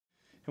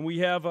And we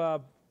have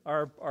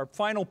our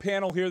final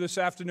panel here this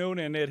afternoon,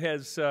 and it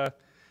has,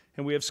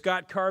 and we have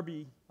Scott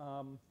Carbee,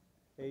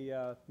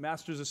 a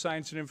Master's of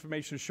Science in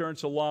Information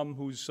Assurance alum,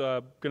 who's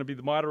going to be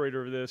the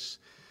moderator of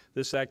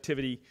this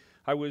activity.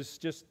 I was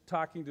just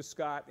talking to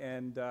Scott,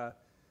 and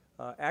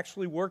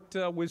actually worked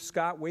with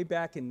Scott way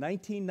back in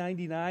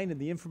 1999 in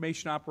the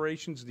information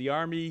operations of the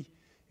Army.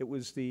 It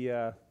was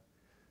the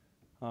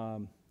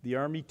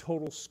Army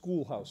Total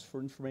Schoolhouse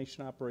for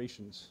Information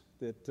Operations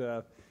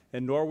that.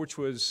 And Norwich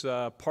was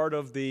part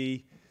of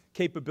the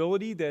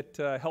capability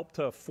that helped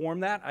to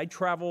form that. I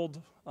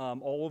traveled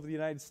all over the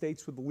United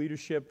States with the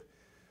leadership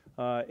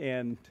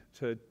and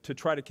to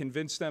try to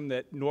convince them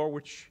that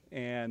Norwich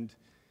and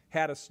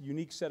had a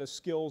unique set of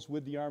skills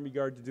with the Army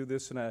Guard to do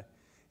this.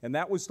 And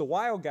that was the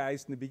wild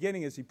guys in the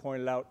beginning, as he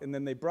pointed out. And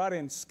then they brought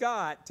in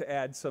Scott to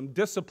add some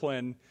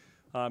discipline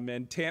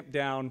and tamp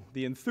down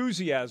the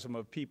enthusiasm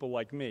of people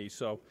like me.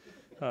 So.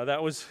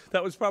 That was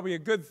probably a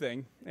good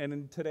thing,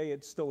 and today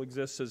it still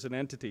exists as an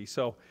entity.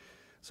 So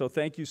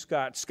thank you,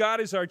 Scott.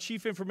 Scott is our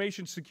Chief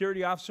Information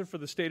Security Officer for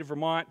the state of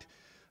Vermont,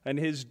 and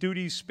his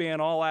duties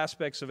span all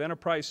aspects of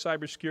enterprise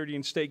cybersecurity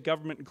and state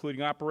government,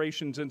 including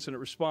operations,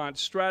 incident response,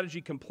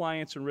 strategy,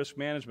 compliance, and risk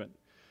management.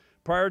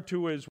 Prior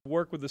to his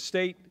work with the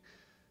state,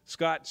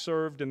 Scott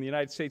served in the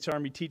United States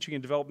Army teaching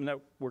and developing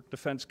network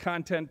defense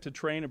content to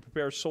train and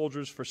prepare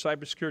soldiers for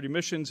cybersecurity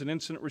missions and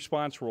incident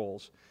response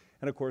roles.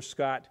 And of course,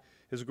 Scott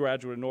is a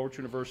graduate of Norwich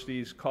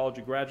University's College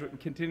of Graduate and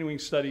Continuing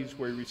Studies,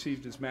 where he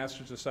received his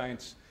Master's of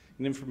Science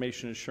in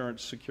Information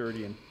Assurance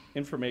Security and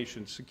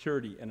Information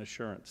Security and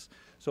Assurance.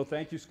 So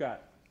thank you,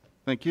 Scott.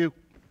 Thank you.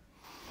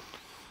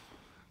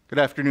 Good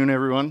afternoon,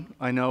 everyone.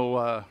 I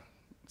know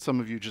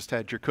some of you just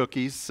had your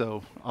cookies,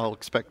 so I'll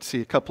expect to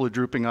see a couple of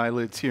drooping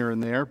eyelids here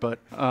and there, but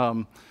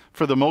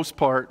for the most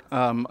part,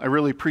 I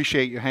really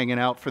appreciate you hanging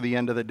out for the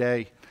end of the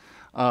day.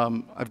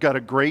 I've got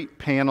a great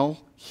panel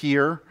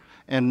here.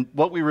 And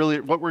what we're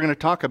going to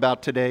talk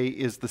about today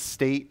is the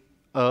state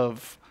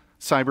of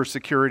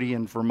cybersecurity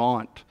in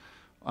Vermont.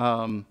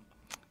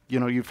 You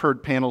know, you've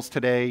heard panels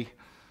today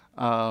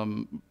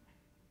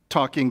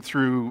talking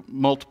through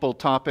multiple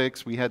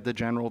topics. We had the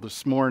general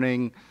this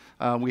morning.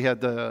 We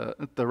had the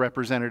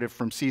representative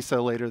from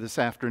CISA later this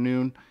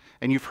afternoon.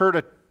 And you've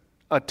heard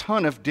a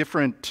ton of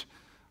different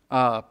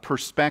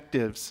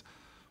perspectives.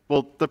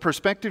 Well, the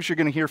perspectives you're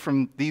going to hear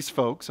from these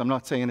folks, I'm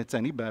not saying it's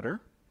any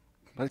better,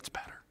 but it's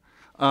better.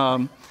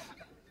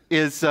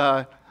 Is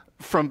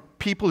from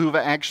people who've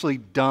actually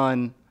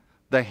done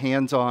the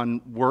hands-on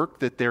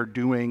work that they're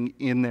doing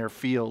in their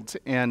fields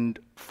and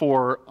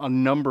for a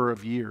number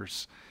of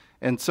years.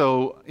 And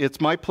so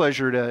it's my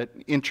pleasure to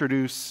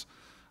introduce,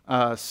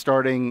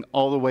 starting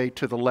all the way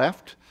to the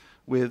left,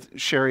 with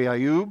Cheri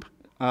Ayoub.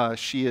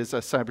 She is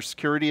a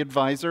cybersecurity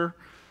advisor.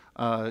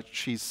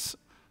 She's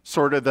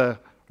sort of the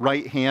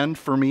right hand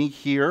for me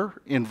here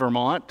in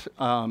Vermont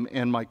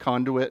and my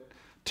conduit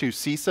to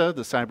CISA,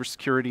 the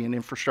Cybersecurity and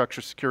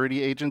Infrastructure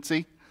Security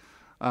Agency.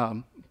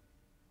 Thank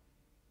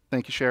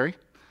you, Cheri.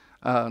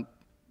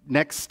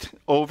 Next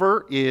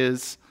over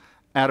is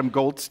Adam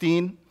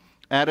Goldstein.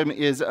 Adam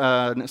is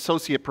an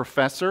associate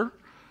professor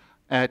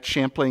at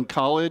Champlain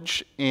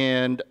College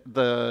and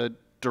the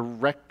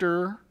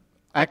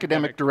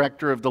academic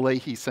director of the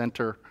Leahy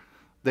Center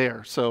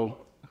there.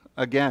 So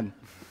again,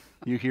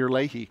 you hear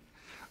Leahy.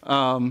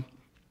 The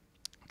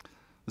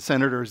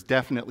senator has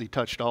definitely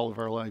touched all of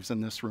our lives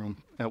in this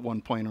room at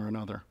one point or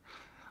another.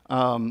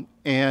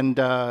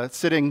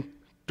 Sitting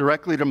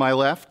directly to my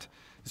left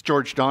is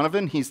George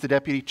Donovan. He's the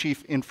Deputy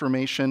Chief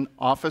Information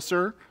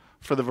Officer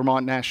for the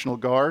Vermont National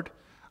Guard.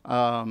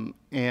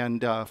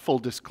 Full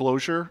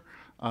disclosure,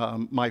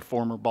 my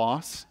former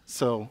boss.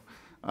 So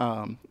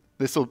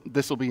this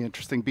will be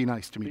interesting. Be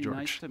nice to me, George.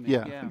 Nice to me,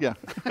 yeah.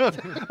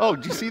 Oh,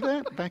 do you see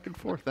that? Back and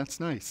forth. That's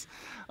nice.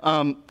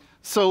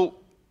 So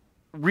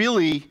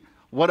really,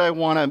 what I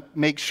want to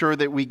make sure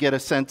that we get a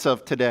sense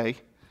of today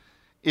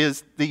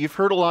is that you've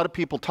heard a lot of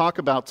people talk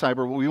about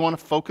cyber, but we want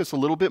to focus a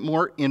little bit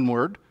more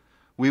inward.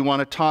 We want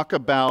to talk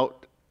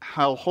about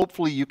how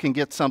hopefully you can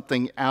get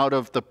something out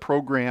of the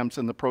programs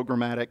and the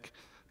programmatic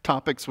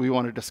topics we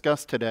want to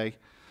discuss today.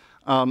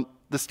 The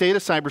state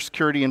of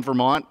cybersecurity in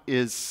Vermont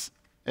is,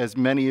 as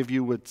many of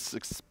you would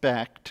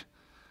suspect,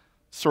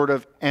 sort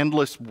of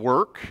endless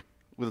work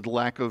with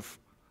lack of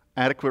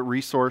adequate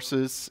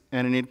resources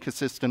and an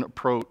inconsistent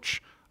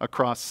approach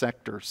across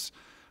sectors.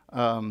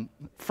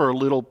 For a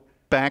little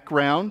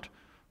background,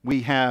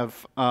 we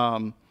have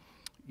the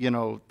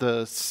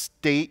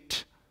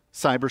state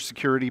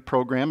cybersecurity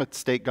program at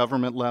state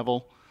government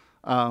level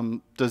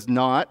does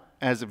not,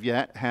 as of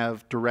yet,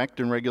 have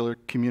direct and regular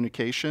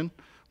communication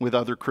with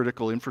other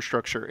critical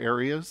infrastructure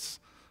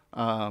areas,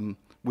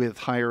 with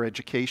higher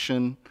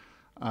education,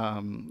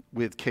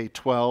 with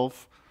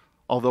K-12.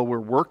 Although we're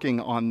working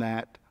on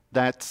that,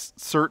 that's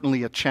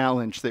certainly a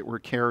challenge that we're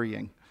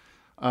carrying.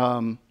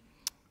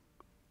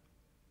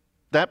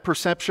 That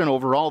perception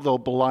overall, though,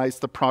 belies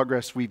the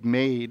progress we've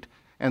made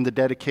and the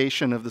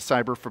dedication of the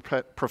cyber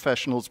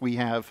professionals we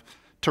have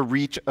to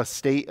reach a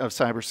state of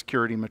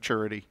cybersecurity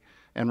maturity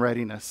and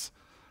readiness.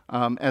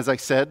 As I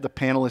said, the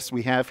panelists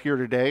we have here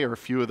today are a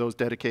few of those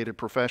dedicated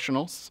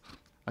professionals.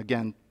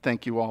 Again,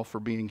 thank you all for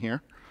being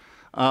here.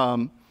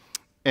 For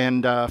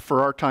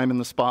our time in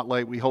the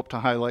spotlight, we hope to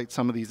highlight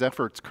some of these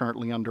efforts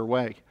currently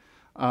underway.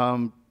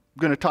 I'm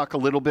going to talk a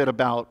little bit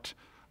about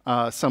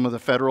some of the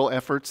federal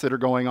efforts that are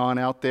going on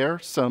out there,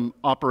 some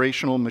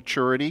operational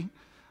maturity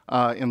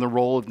in the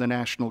role of the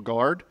National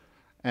Guard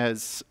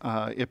as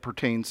it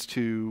pertains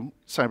to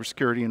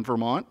cybersecurity in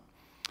Vermont,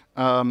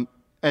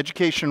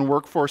 education,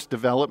 workforce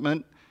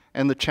development,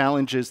 and the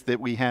challenges that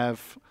we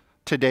have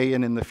today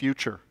and in the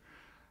future.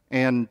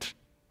 And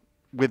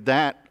with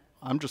that,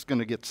 I'm just going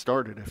to get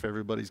started if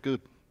everybody's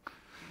good.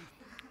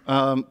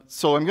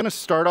 So I'm going to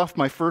start off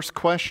my first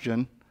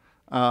question,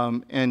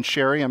 and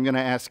Cheri, I'm going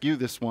to ask you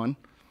this one.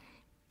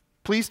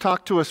 Please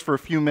talk to us for a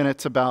few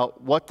minutes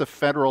about what the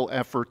federal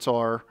efforts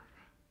are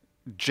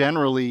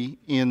generally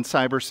in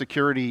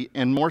cybersecurity,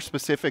 and more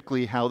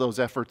specifically, how those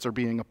efforts are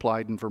being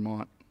applied in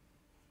Vermont.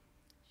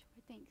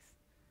 Sure, thanks.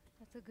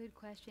 That's a good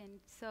question.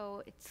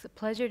 So it's a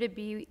pleasure to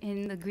be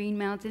in the Green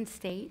Mountain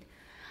State.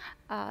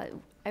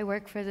 I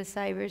work for the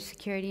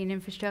Cybersecurity and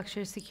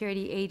Infrastructure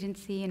Security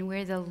Agency, and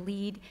we're the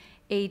lead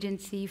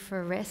agency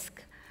for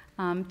risk,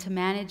 to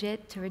manage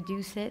it, to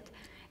reduce it,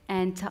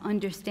 and to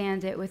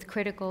understand it with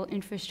critical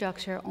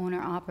infrastructure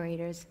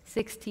owner-operators,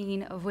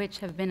 16 of which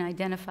have been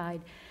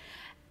identified.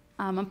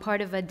 I'm part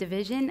of a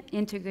division,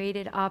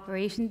 Integrated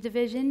Operations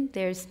Division.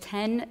 There's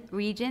 10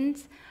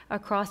 regions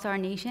across our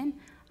nation.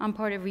 I'm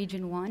part of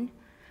Region 1.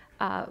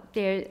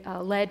 They're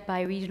led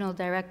by Regional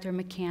Director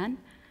McCann,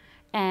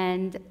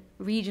 and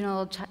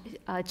regional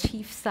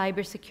chief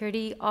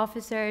cybersecurity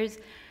officers,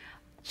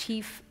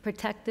 chief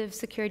protective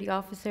security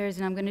officers,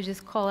 and I'm going to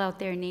just call out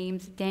their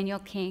names. Daniel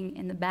King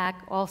in the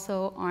back,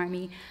 also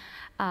Army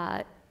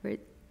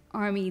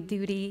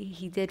duty,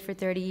 he did for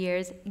 30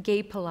 years.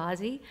 Gabe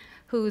Palazzi,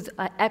 who's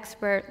an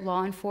expert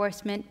law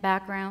enforcement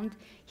background.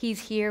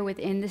 He's here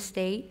within the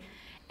state.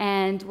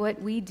 And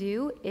what we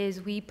do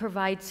is we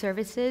provide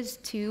services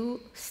to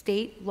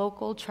state,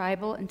 local,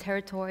 tribal, and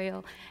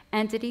territorial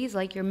entities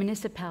like your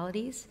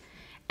municipalities,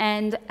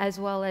 and as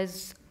well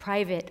as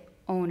private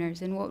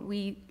owners. And what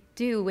we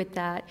do with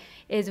that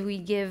is we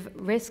give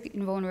risk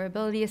and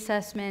vulnerability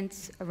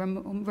assessments,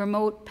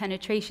 remote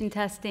penetration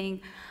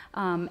testing,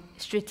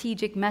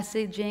 strategic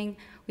messaging.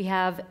 We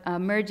have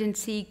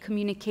emergency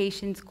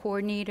communications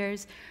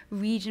coordinators,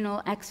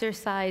 regional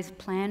exercise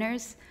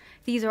planners.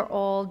 These are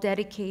all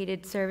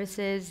dedicated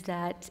services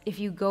that if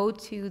you go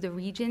to the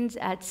regions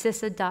at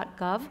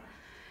CISA.gov,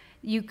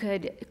 you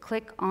could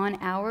click on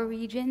our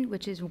region,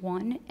 which is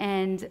 1,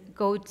 and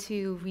go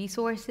to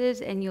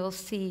resources, and you'll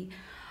see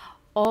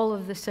all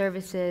of the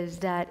services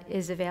that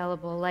is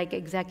available, like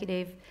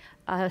executive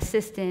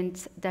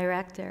assistant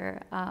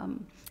director,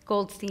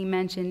 Goldstein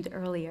mentioned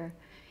earlier.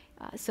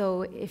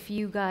 So if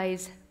you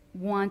guys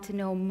want to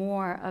know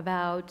more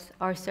about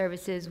our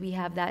services, we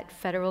have that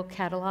federal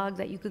catalog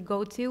that you could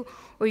go to,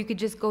 or you could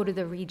just go to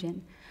the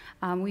region.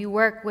 We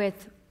work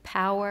with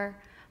power,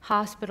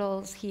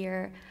 hospitals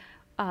here,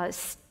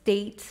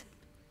 state,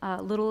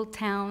 little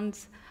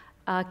towns,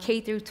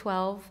 K through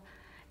 12,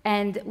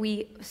 and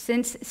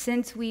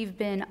since we've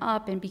been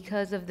up, and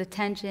because of the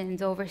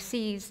tensions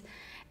overseas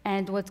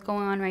and what's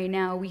going on right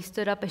now, we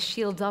stood up a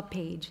Shields Up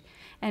page.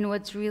 And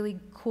what's really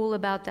cool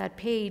about that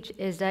page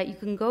is that you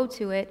can go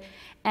to it,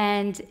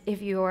 and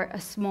if you're a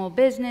small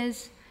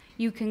business,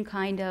 you can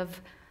kind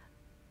of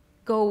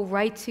go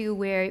right to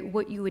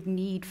what you would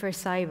need for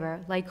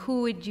cyber, like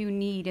who would you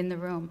need in the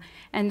room.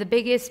 And the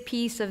biggest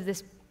piece of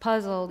this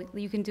puzzle,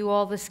 you can do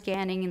all the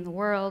scanning in the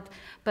world,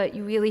 but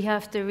you really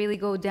have to really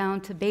go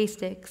down to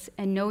basics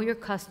and know your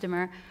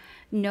customer,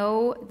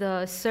 know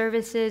the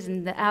services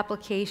and the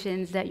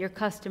applications that your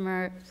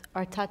customers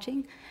are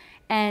touching,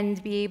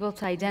 and be able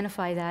to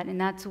identify that. And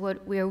that's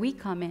where we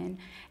come in.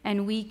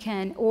 And we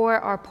can, or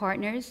our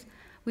partners,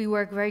 we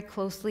work very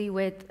closely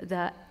with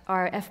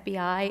our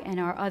FBI and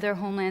our other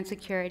Homeland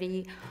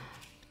Security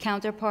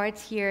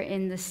counterparts here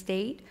in the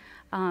state,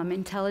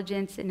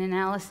 Intelligence and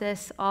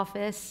Analysis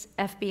Office,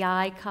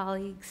 FBI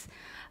colleagues,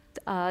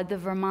 the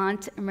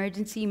Vermont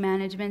Emergency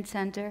Management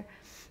Center,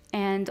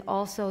 and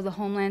also the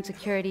Homeland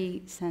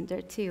Security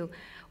Center too,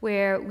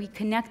 where we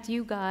connect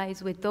you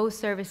guys with those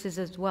services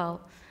as well.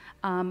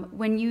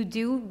 When you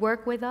do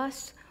work with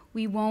us,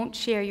 we won't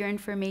share your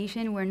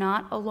information. We're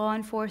not a law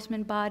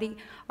enforcement body.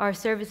 Our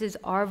services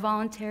are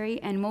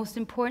voluntary, and most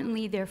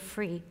importantly, they're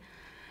free.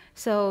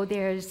 So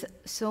there's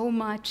so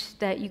much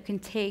that you can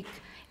take.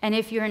 And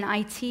if you're in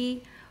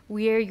IT,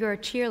 we're your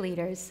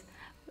cheerleaders.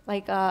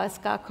 Like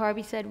Scott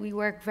Carbee said, we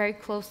work very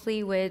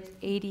closely with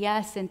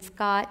ADS and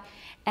Scott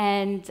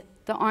and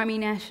the Army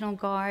National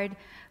Guard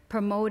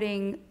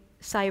promoting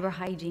cyber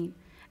hygiene.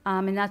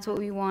 And that's what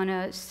we want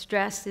to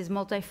stress is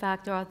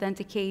multi-factor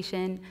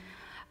authentication,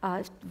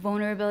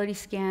 vulnerability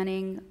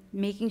scanning,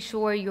 making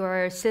sure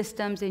your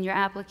systems and your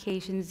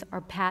applications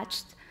are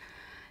patched.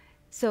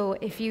 So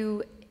if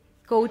you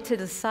go to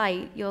the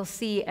site, you'll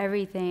see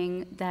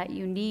everything that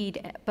you need,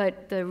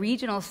 but the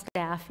regional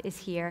staff is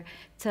here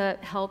to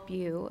help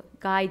you,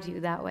 guide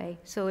you that way.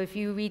 So if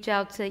you reach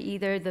out to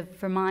either the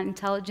Vermont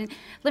Intelligence,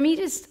 let me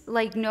just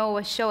know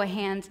a show of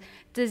hands.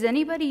 Does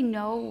anybody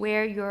know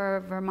where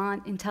your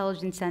Vermont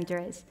Intelligence Center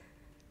is?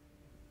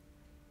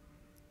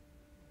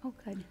 Oh,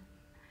 good.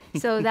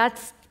 So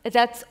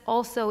that's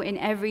also in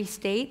every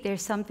state.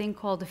 There's something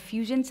called a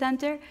fusion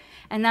center,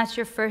 and that's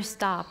your first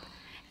stop.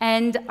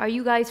 And are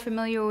you guys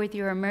familiar with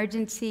your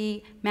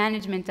emergency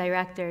management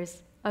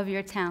directors of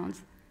your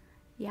towns?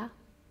 Yeah?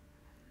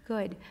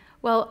 Good.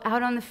 Well,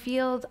 out on the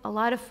field, a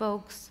lot of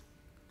folks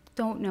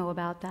don't know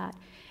about that.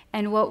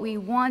 And what we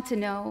want to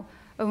know,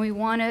 and we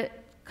want to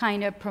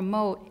kind of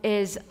promote,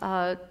 is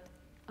a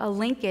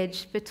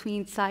linkage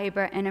between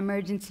cyber and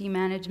emergency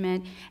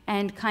management,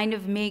 and kind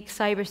of make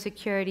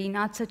cybersecurity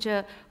not such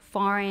a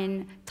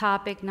foreign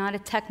topic, not a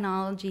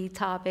technology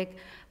topic,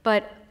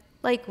 but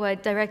like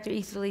what Director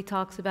Easterly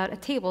talks about, a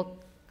table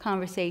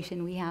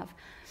conversation we have.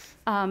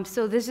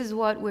 So this is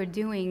what we're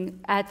doing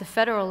at the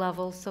federal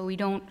level, so we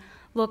don't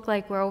look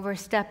like we're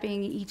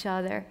overstepping each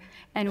other,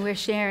 and we're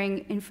sharing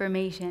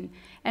information.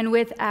 And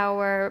with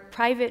our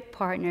private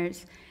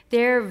partners,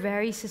 they're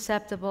very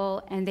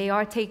susceptible, and they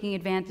are taking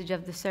advantage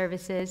of the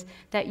services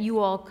that you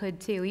all could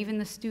too, even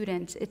the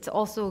students. It's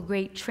also a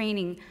great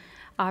training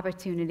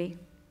opportunity.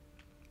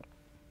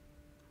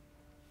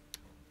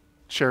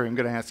 Cheri, I'm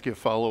going to ask you a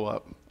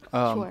follow-up.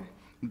 Sure.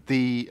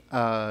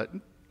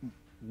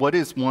 What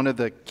is one of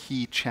the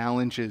key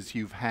challenges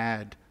you've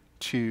had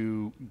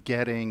to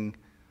getting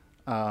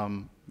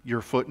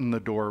your foot in the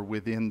door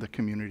within the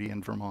community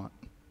in Vermont?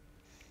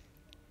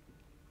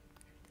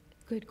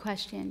 Good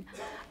question.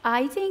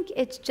 I think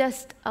it's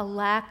just a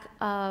lack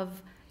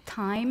of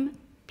time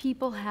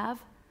people have,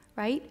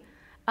 right?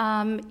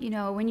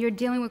 When you're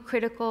dealing with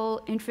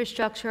critical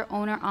infrastructure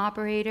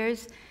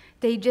owner-operators,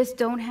 they just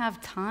don't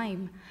have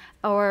time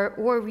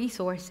or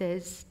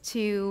resources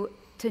to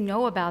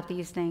know about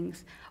these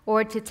things,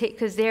 or to take,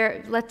 because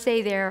let's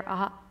say they're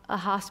a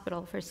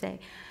hospital, per se.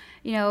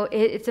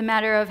 It's a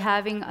matter of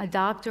having a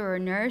doctor or a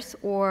nurse,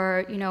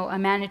 or a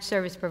managed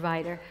service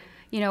provider,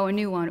 a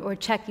new one, or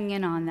checking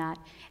in on that.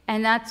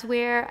 And that's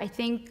where I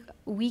think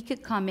we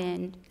could come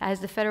in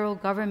as the federal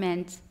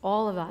government,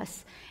 all of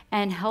us,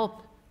 and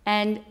help,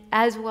 and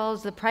as well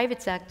as the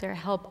private sector,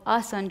 help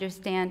us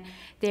understand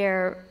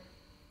their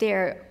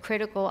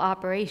critical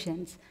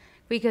operations.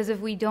 Because if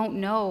we don't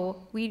know,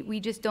 we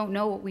just don't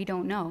know what we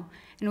don't know.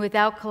 And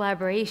without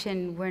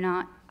collaboration, we're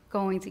not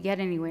going to get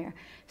anywhere.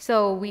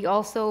 So we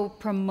also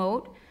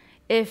promote,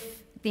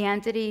 if the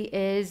entity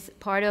is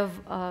part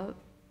of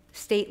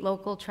state,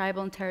 local,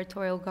 tribal, and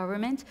territorial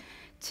government,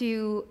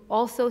 to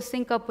also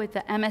sync up with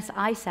the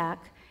MSISAC.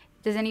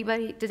 Does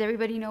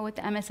everybody know what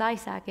the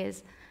MSISAC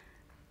is?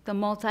 The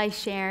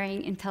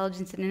Multi-Sharing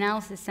Intelligence and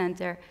Analysis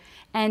Center.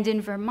 And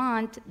in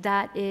Vermont,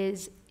 that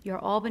is your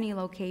Albany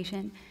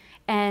location.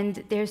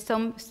 And there's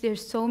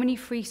so many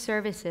free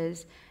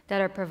services that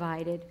are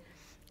provided.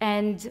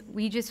 And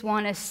we just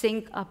want to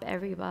sync up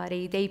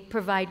everybody. They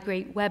provide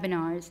great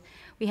webinars.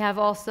 We have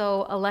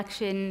also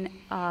election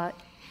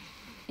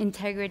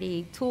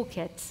integrity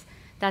toolkits.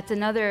 That's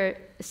another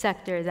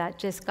sector that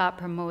just got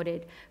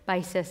promoted by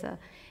CISA.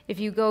 If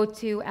you go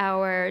to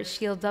our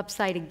Shields Up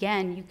site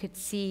again, you could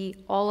see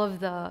all of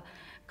the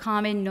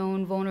common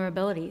known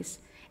vulnerabilities.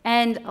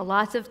 And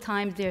lots of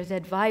times there's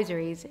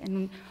advisories.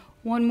 And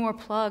one more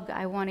plug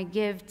I want to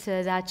give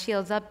to that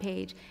Shields Up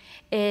page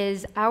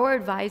is our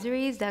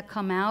advisories that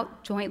come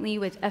out jointly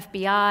with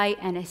FBI,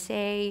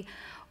 NSA,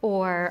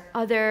 or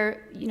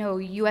other,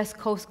 U.S.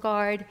 Coast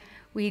Guard.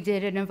 We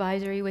did an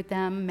advisory with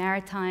them,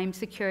 maritime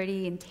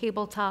security and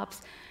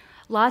tabletops.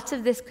 Lots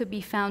of this could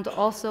be found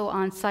also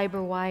on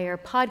CyberWire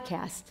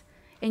podcast,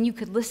 and you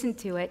could listen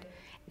to it,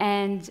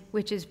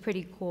 which is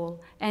pretty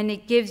cool. And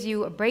it gives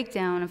you a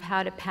breakdown of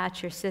how to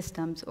patch your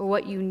systems, or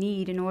what you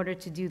need in order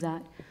to do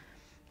that.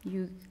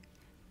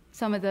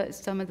 Some of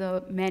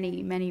the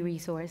many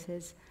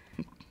resources.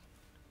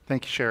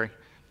 Thank you, Cheri.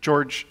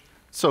 George,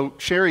 so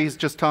Cheri's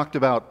just talked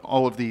about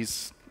all of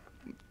these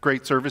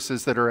great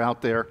services that are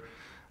out there.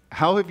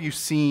 How have you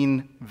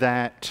seen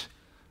that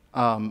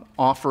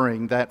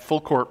offering, that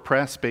full court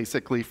press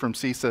basically from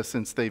CISA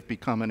since they've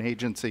become an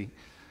agency,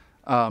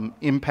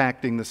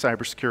 impacting the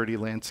cybersecurity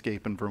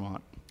landscape in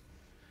Vermont?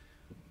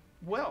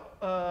 Well,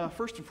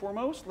 first and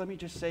foremost, let me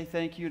just say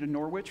thank you to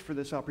Norwich for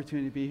this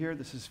opportunity to be here.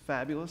 This is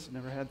fabulous. I've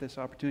never had this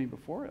opportunity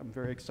before. I'm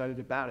very excited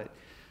about it.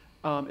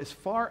 As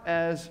far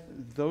as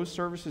those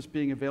services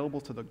being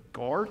available to the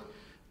Guard,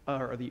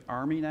 or the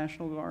Army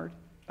National Guard,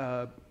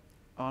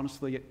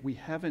 honestly, we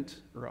haven't,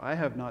 or I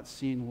have not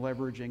seen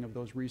leveraging of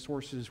those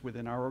resources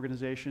within our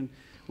organization.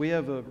 We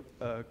have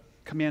a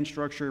command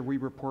structure. We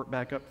report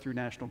back up through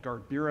National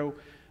Guard Bureau.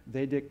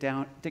 They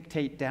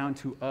dictate down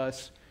to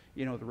us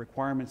the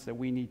requirements that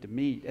we need to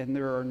meet. And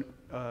there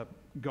are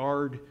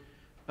Guard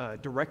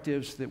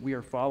directives that we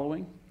are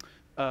following.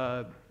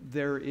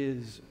 There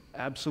is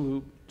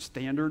absolute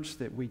standards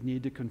that we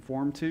need to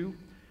conform to.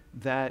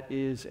 that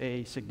is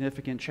a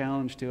significant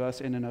challenge to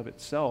us in and of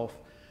itself.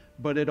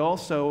 But it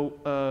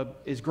also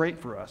is great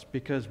for us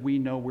because we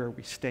know where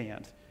we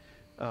stand.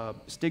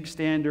 STIG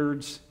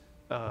standards,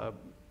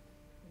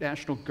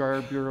 National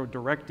Guard Bureau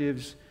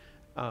directives,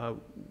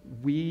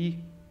 we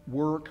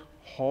work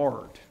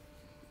hard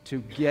to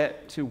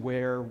get to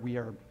where we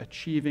are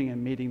achieving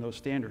and meeting those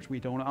standards. We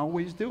don't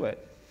always do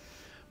it,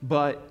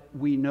 but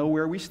we know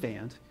where we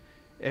stand.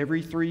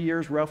 Every 3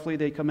 years, roughly,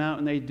 they come out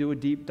and they do a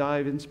deep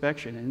dive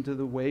inspection into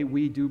the way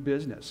we do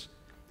business.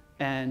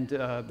 And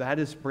that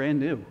is brand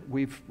new.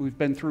 We've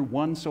been through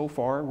one so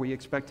far. We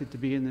expect it to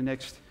be in the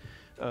next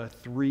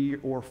 3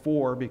 or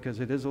 4 because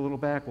it is a little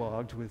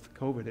backlogged with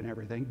COVID and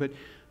everything. But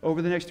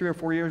over the next 3 or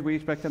 4 years, we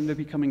expect them to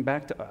be coming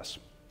back to us.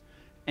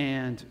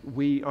 And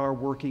we are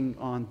working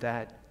on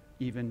that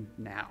even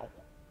now.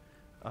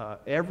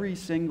 Every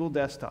single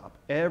desktop,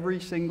 every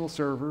single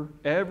server,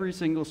 every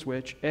single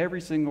switch,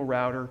 every single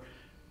router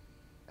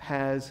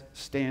has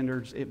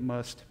standards it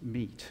must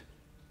meet.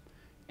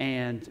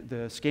 And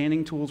the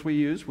scanning tools we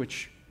use,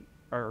 which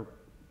are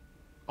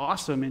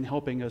awesome in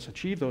helping us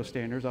achieve those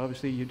standards,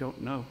 obviously you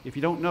don't know. If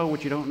you don't know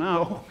what you don't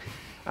know,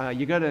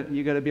 you gotta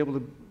be able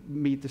to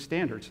meet the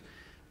standards.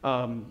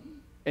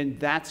 And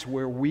that's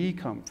where we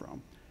come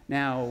from.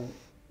 Now,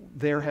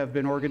 there have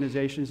been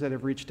organizations that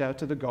have reached out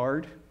to the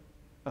Guard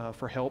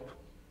for help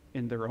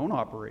in their own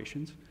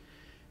operations.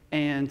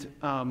 And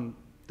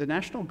the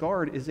National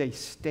Guard is a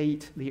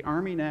state, the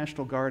Army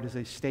National Guard is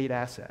a state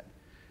asset.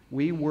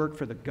 We work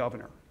for the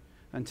governor.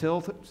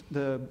 Until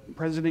the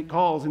president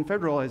calls and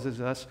federalizes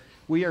us,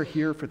 we are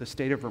here for the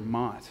state of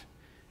Vermont.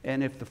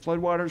 And if the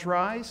floodwaters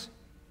rise,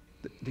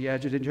 the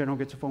adjutant general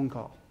gets a phone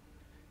call.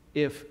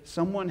 If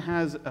someone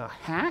has a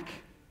hack,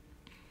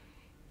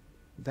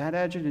 that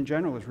adjutant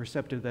general is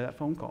receptive to that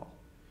phone call.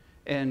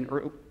 And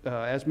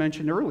as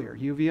mentioned earlier,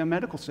 UVM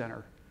Medical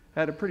Center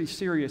had a pretty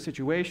serious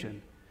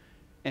situation,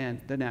 and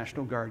the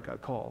National Guard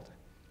got called.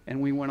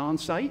 And we went on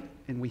site,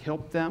 and we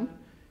helped them,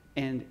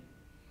 and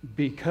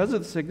because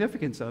of the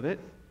significance of it,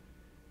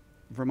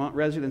 Vermont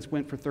residents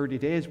went for 30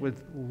 days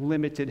with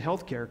limited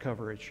health care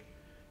coverage.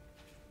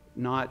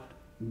 Not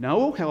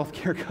no health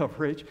care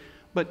coverage,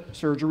 but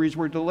surgeries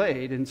were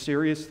delayed and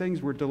serious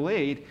things were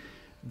delayed.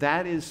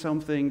 That is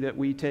something that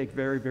we take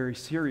very, very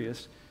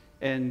serious.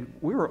 And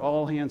we were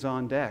all hands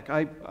on deck.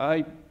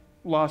 I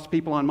lost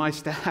people on my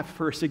staff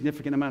for a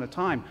significant amount of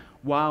time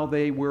while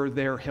they were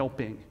there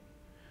helping.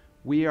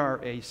 We are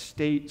a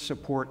state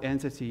support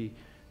entity.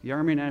 The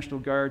Army National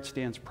Guard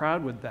stands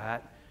proud with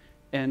that.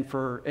 And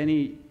for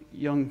any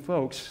young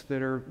folks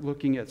that are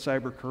looking at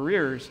cyber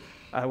careers,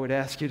 I would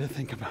ask you to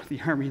think about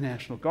the Army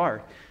National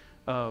Guard.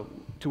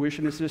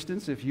 Tuition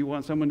assistance, if you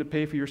want someone to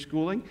pay for your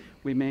schooling,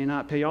 we may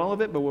not pay all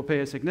of it, but we'll pay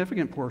a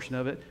significant portion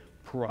of it,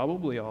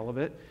 probably all of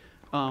it.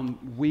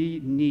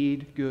 We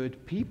need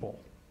good people.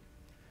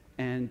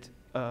 And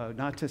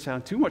not to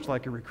sound too much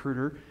like a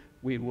recruiter,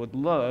 we would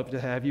love to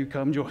have you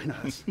come join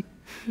us.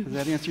 Does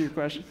that answer your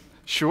question?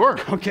 Sure.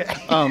 Okay.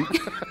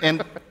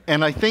 And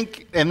I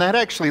think, and that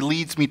actually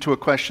leads me to a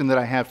question that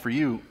I have for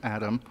you,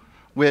 Adam,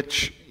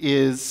 which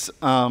is,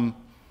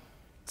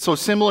 so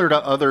similar to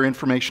other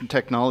information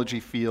technology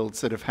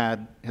fields that have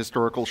had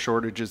historical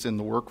shortages in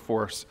the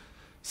workforce,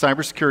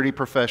 cybersecurity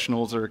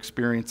professionals are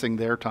experiencing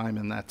their time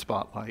in that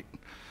spotlight.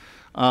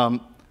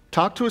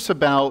 Talk to us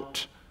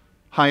about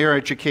higher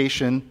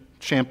education,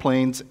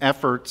 Champlain's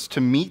efforts to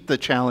meet the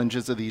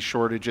challenges of these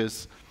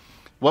shortages,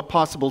 what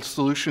possible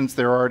solutions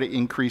there are to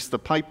increase the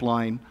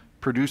pipeline,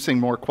 producing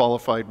more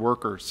qualified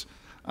workers.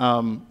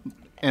 And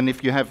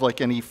if you have like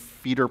any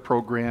feeder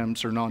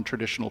programs or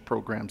non-traditional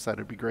programs,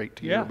 that'd be great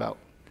to hear about.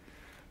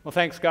 Well,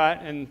 thanks, Scott,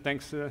 and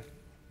thanks to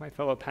my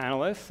fellow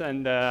panelists,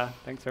 and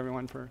thanks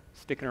everyone for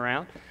sticking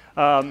around.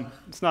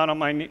 It's not on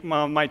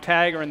my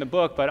tag or in the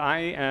book, but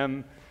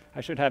I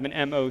should have an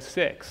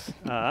MO6.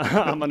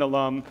 I'm an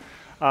alum,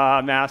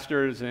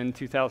 master's in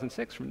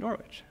 2006 from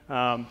Norwich.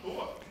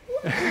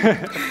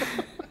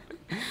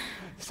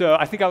 So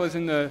I think I was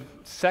in the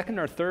second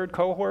or third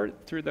cohort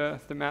through the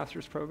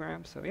master's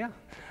program, so yeah.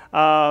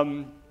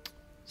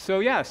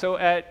 So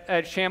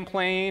at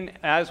Champlain,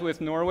 as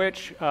with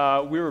Norwich,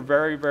 we were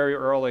very, very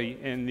early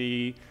in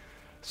the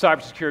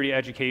cybersecurity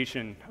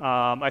education.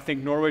 I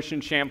think Norwich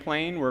and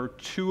Champlain were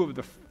two of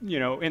the,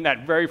 in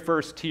that very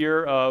first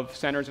tier of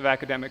centers of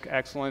academic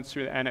excellence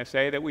through the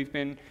NSA that we've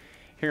been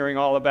hearing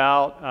all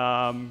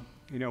about.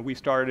 We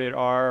started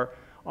our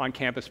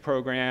on-campus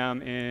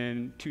program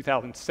in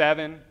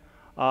 2007.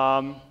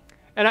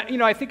 And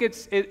I think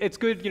it's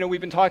good.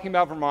 We've been talking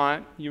about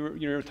Vermont.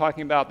 You're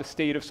talking about the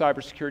state of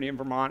cybersecurity in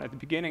Vermont at the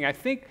beginning. I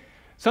think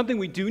something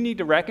we do need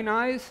to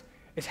recognize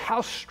is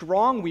how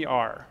strong we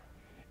are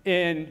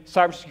in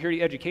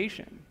cybersecurity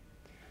education.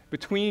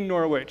 Between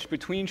Norwich,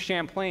 between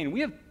Champlain,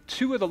 we have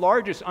two of the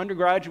largest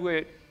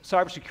undergraduate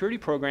cybersecurity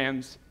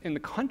programs in the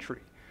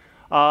country.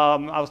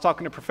 I was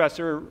talking to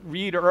Professor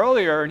Reed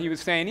earlier, and he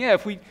was saying, yeah,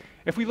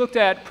 if we looked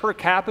at per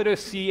capita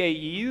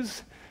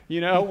CAEs, You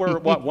know, we're,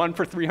 what, 1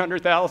 for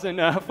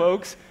 300,000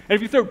 folks? And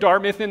if you throw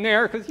Dartmouth in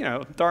there, because, you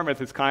know,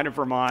 Dartmouth is kind of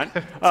Vermont.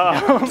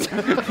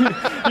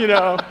 You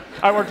know,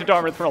 I worked at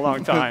Dartmouth for a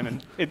long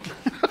time, and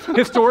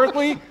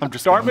historically,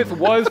 Dartmouth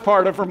was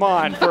part of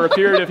Vermont for a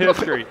period of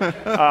history,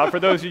 for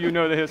those of you who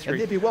know the history.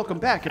 And they'd be welcome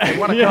back if they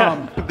want to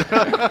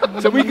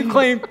come. So we can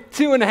claim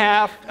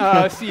 2.5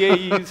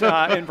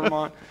 CAEs in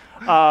Vermont.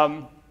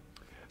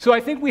 So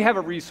I think we have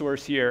a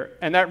resource here,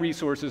 and that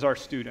resource is our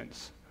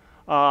students.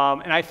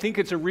 And I think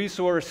it's a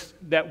resource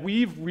that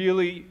we've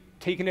really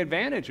taken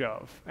advantage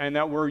of and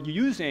that we're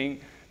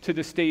using to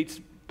the state's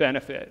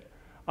benefit.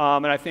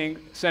 And I think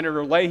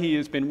Senator Leahy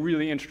has been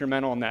really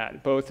instrumental in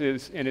that, both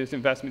in his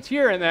investments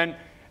here and then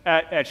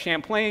at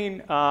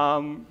Champlain.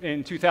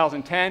 In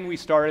 2010, we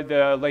started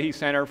the Leahy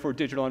Center for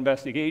Digital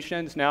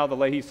Investigations, now the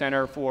Leahy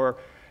Center for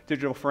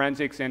Digital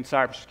Forensics and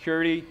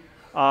Cybersecurity.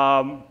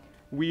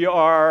 We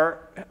are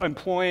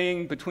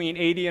employing between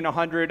 80 and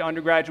 100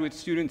 undergraduate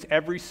students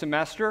every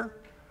semester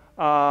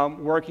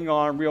working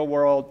on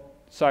real-world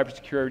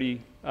cybersecurity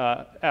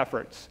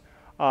efforts.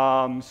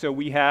 So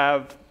we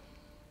have,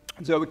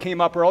 so it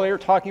came up earlier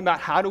talking about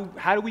how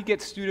do we get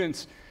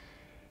students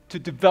to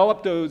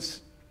develop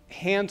those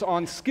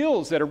hands-on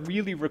skills that are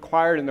really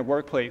required in the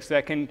workplace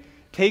that can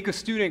take a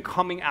student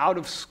coming out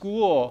of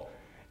school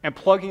and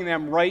plugging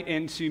them right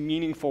into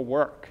meaningful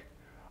work.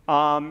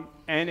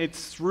 And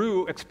it's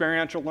through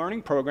experiential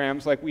learning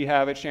programs like we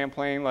have at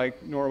Champlain,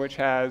 like Norwich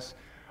has,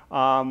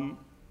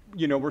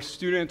 you know, where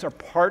students are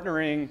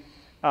partnering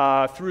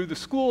through the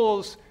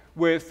schools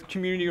with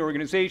community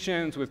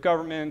organizations, with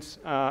governments,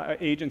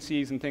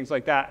 agencies, and things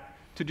like that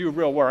to do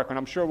real work. And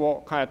I'm sure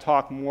we'll kind of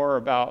talk more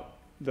about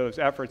those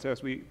efforts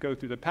as we go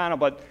through the panel.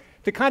 But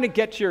to kind of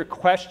get to your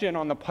question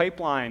on the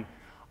pipeline,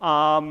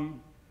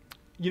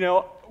 you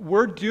know,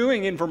 we're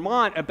doing in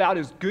Vermont about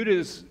as good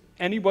as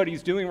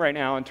anybody's doing right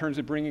now in terms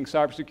of bringing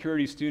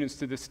cybersecurity students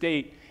to the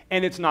state,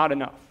 and it's not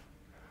enough.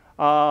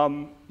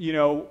 You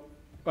know,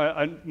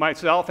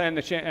 myself and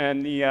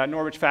the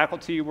Norwich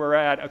faculty were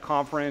at a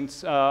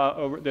conference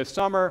over this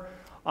summer.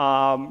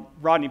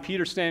 Rodney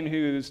Peterson,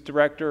 who's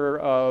director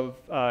of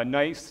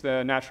NICE,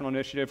 the National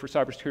Initiative for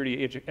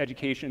Cybersecurity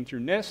Education through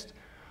NIST,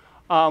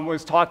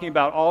 was talking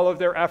about all of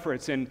their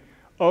efforts. And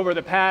over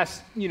the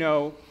past, you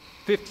know,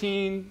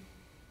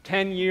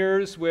 10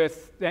 years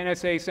with the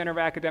NSA Center of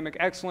Academic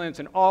Excellence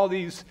and all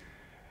these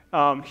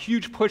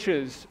huge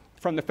pushes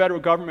from the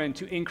federal government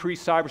to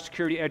increase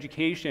cybersecurity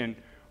education,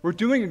 we're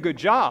doing a good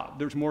job.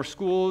 There's more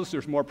schools,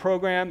 there's more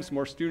programs,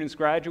 more students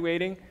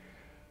graduating,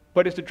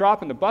 but it's a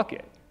drop in the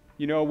bucket.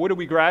 You know, what are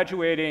we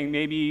graduating?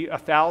 Maybe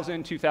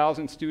 1,000,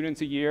 2,000 students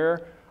a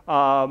year,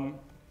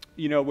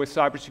 you know, with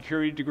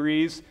cybersecurity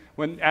degrees,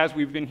 when, as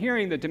we've been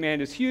hearing, the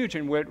demand is huge.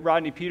 And what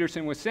Rodney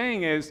Peterson was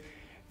saying is,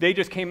 they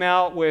just came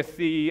out with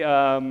the,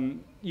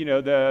 you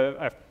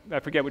know, I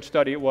forget which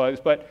study it was,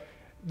 but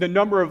the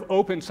number of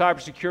open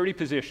cybersecurity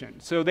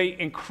positions. So they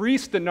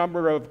increased the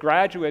number of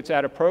graduates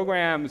out of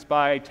programs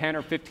by 10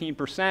 or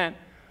 15%,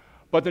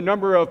 but the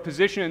number of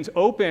positions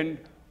open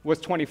was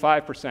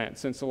 25%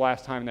 since the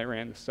last time they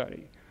ran the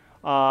study.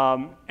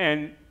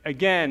 And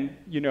again,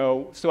 you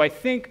know, so I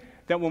think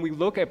that when we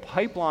look at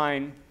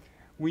pipeline,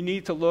 we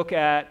need to look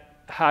at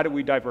how do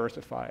we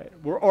diversify it.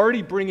 We're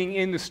already bringing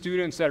in the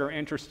students that are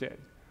interested.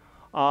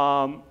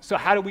 So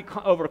how do we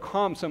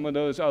overcome some of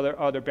those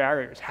other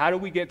barriers? How do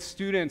we get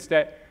students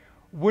that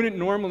wouldn't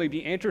normally be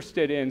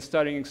interested in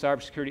studying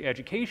cybersecurity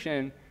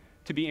education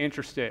to be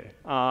interested?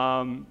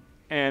 And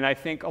I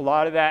think a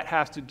lot of that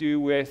has to do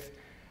with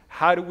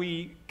how do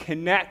we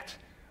connect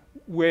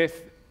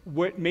with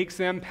what makes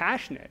them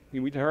passionate? I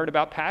mean, we heard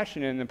about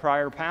passion in the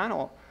prior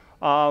panel.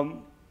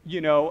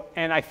 You know,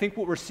 and I think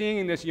what we're seeing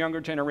in this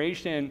younger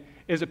generation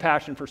is a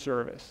passion for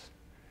service.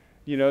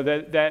 You know,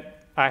 that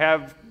I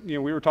have, you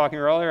know, we were talking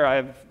earlier, I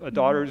have a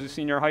daughter who's a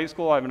senior in high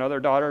school, I have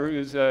another daughter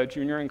who's a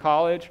junior in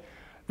college.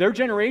 Their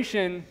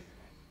generation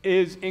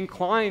is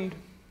inclined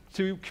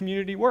to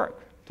community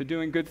work, to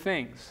doing good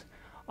things.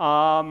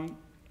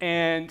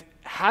 And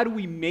how do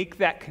we make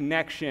that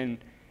connection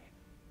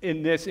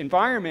in this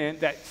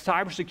environment that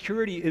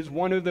cybersecurity is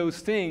one of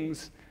those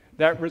things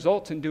that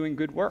results in doing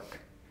good work?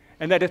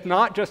 And that it's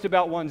not just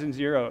about ones and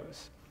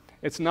zeros.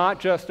 It's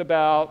not just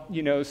about,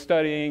 you know,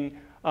 studying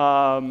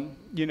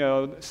you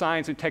know,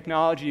 science and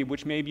technology,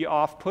 which may be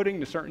off-putting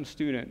to certain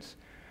students,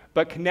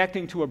 but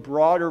connecting to a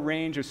broader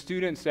range of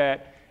students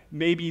that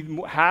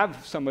maybe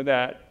have some of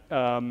that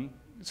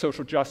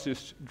social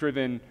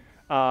justice-driven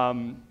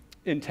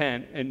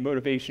intent and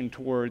motivation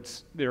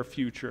towards their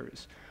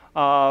futures.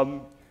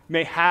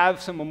 May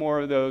have some more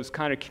of those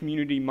kind of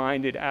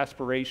community-minded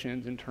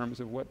aspirations in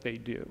terms of what they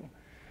do.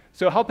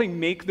 So helping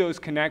make those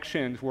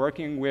connections,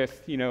 working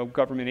with, you know,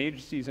 government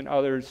agencies and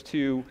others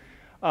to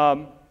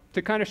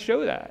kind of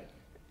show that.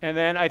 And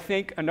then I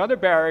think another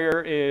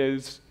barrier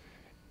is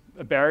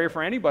a barrier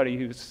for anybody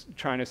who's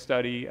trying to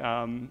study,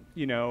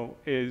 you know,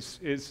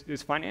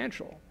 is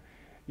financial.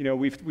 You know,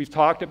 we've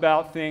talked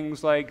about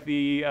things like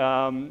the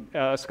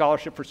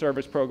Scholarship for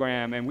Service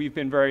program, and we've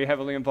been very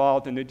heavily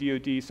involved in the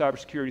DoD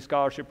Cybersecurity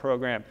Scholarship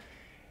program.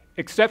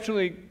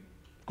 exceptionally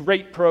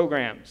great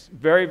programs,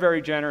 very,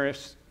 very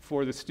generous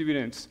for the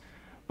students.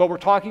 But we're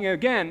talking,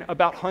 again,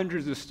 about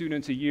hundreds of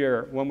students a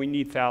year when we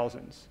need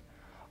thousands.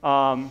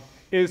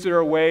 Is there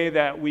a way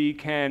that we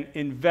can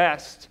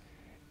invest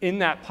in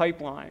that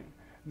pipeline,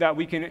 that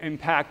we can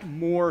impact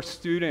more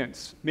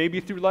students, maybe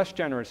through less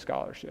generous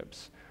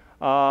scholarships,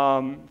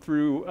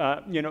 through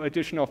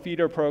additional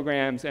feeder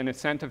programs and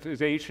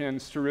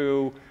incentivizations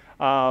through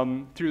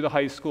the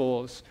high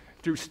schools,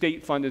 through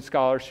state-funded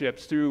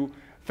scholarships, through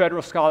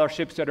federal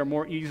scholarships that are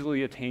more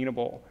easily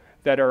attainable,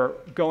 that are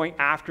going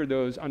after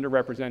those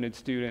underrepresented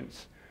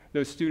students,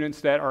 those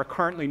students that are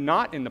currently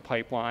not in the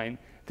pipeline,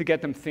 to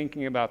get them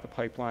thinking about the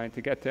pipeline,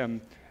 to get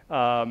them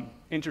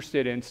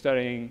interested in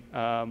studying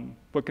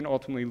what can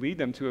ultimately lead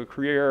them to a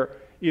career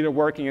either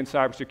working in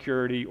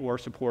cybersecurity or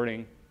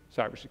supporting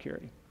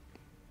cybersecurity.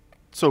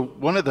 So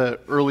one of the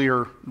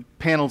earlier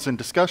panels and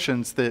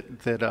discussions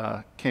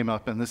that came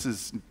up, and this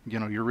is,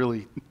 you're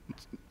really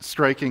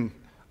striking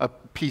a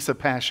piece of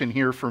passion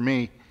here for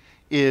me,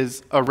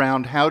 is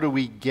around how do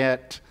we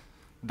get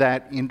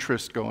that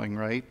interest going,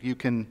 right? You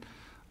can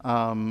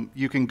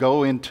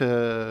go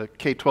into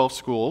K-12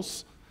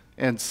 schools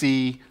and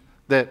see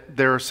that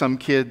there are some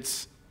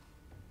kids,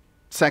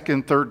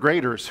 second, third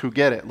graders, who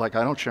get it. Like,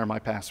 I don't share my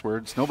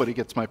passwords. Nobody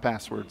gets my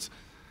passwords.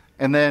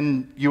 And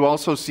then you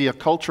also see a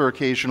culture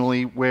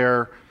occasionally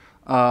where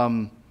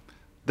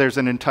there's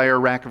an entire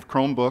rack of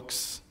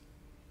Chromebooks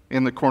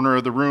in the corner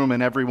of the room,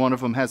 and every one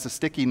of them has a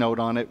sticky note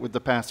on it with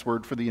the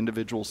password for the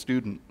individual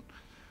student,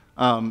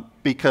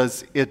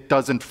 because it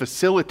doesn't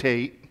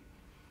facilitate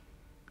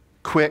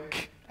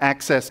quick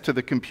access to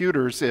the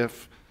computers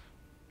if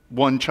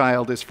one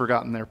child has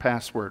forgotten their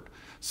password.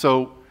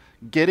 So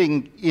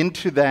getting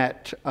into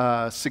that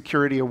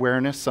security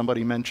awareness,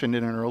 somebody mentioned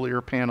in an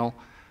earlier panel,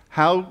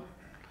 how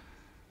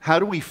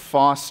do we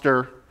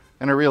foster,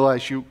 and I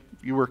realize you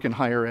work in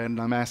higher ed, and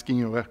I'm asking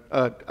you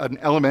an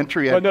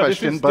elementary ed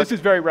question. This is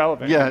very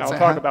relevant, yeah, and I'll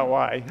talk about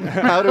why.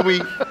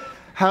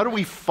 how do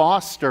we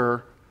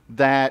foster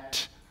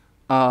that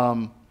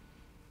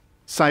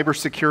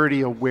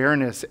cybersecurity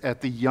awareness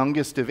at the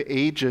youngest of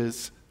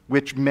ages,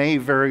 which may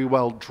very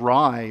well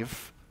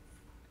drive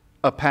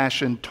a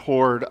passion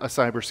toward a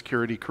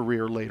cybersecurity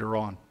career later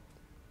on?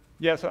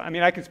 Yeah, so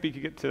I can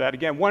speak to that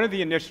again. One of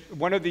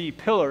the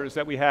pillars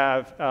that we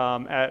have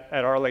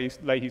at our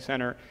Leahy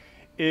Center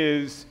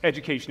is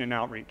education and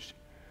outreach.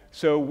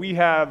 So we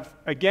have,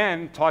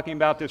 again, talking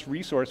about this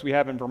resource we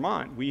have in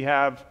Vermont, we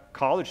have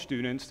college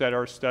students that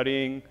are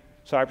studying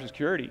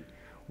cybersecurity.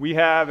 We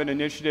have an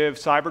initiative,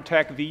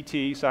 CyberTech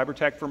VT,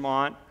 CyberTech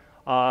Vermont.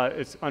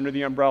 It's under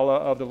the umbrella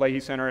of the Leahy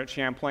Center at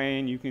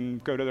Champlain. You can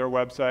go to their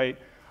website.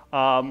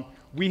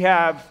 We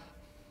have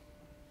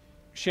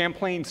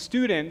Champlain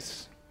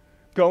students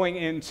going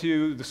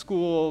into the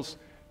schools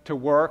to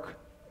work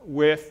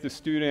with the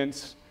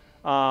students,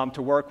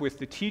 to work with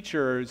the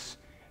teachers,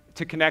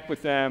 to connect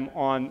with them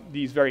on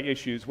these very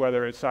issues,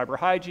 whether it's cyber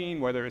hygiene,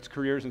 whether it's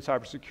careers in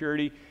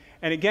cybersecurity.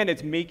 And again,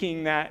 it's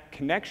making that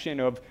connection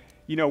of,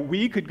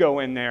 we could go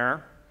in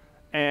there,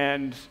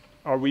 and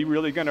are we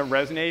really going to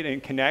resonate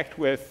and connect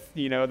with,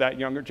 that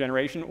younger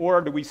generation,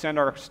 or do we send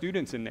our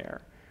students in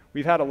there?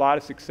 We've had a lot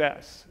of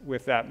success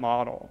with that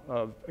model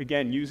of,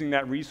 again, using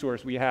that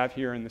resource we have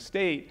here in the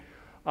state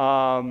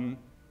to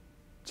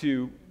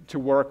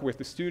work with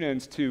the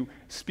students to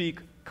speak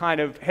kind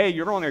of, hey,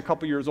 you're only a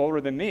couple years older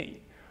than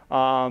me.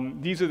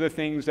 These are the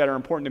things that are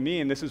important to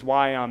me, and this is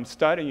why I'm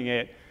studying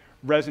it,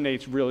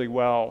 resonates really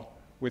well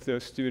with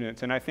those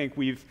students. And I think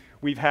we've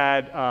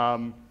had,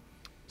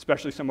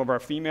 especially some of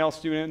our female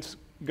students,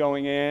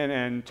 going in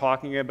and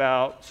talking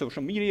about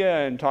social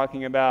media and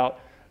talking about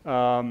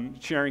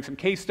sharing some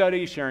case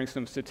studies, sharing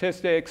some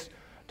statistics,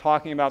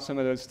 talking about some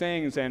of those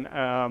things,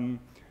 and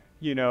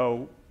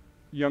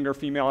younger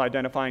female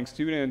identifying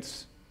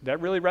students, that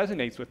really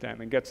resonates with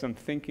them and gets them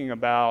thinking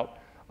about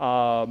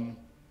some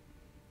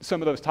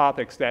of those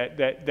topics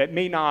that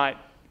may not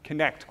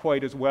connect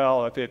quite as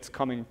well if it's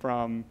coming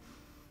from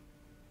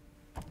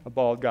a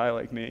bald guy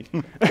like me.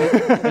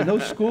 And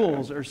those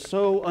schools are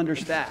so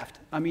understaffed.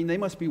 They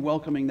must be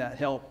welcoming that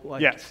help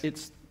like yes.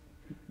 It's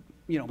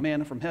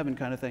manna from heaven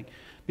kind of thing.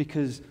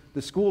 Because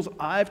the schools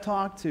I've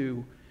talked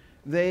to,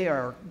 they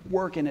are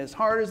working as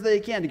hard as they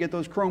can to get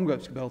those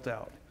Chromebooks built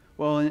out.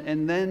 Well,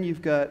 and then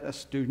you've got a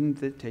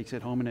student that takes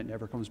it home and it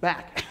never comes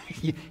back.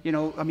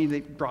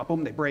 They drop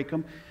them, they break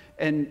them,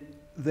 and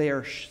they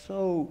are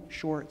so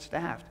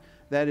short-staffed.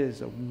 That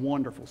is a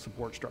wonderful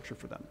support structure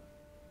for them.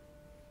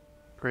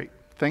 Great,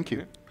 thank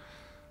you.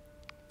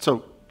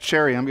 So,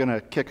 Cheri, I'm going to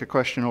kick a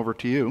question over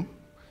to you.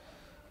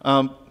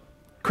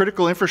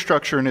 Critical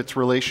infrastructure and its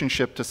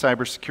relationship to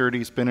cybersecurity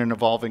has been an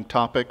evolving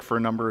topic for a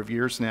number of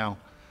years now.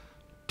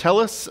 Tell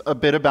us a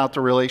bit about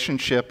the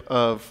relationship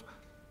of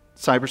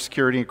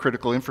cybersecurity and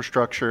critical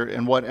infrastructure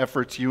and what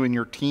efforts you and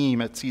your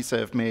team at CISA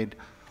have made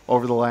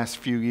over the last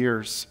few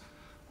years.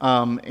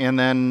 And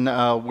then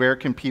where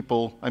can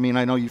people, I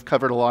know you've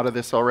covered a lot of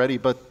this already,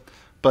 but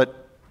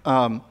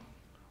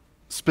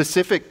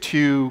specific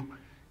to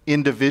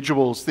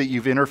individuals that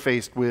you've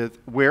interfaced with,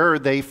 where are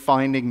they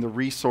finding the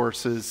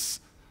resources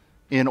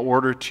in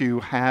order to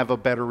have a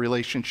better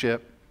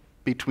relationship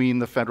between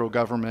the federal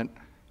government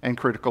and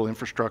critical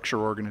infrastructure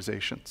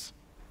organizations?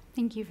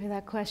 Thank you for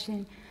that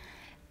question.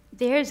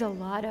 There's a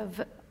lot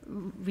of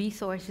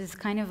resources,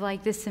 kind of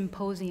like this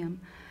symposium,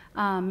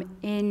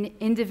 in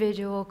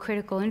individual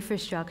critical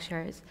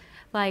infrastructures,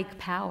 like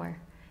power.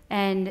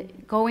 And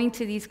going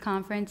to these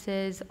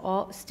conferences,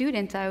 all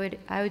students, I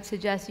would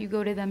suggest you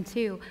go to them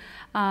too.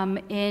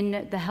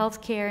 In the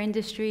healthcare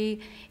industry,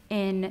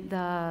 in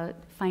the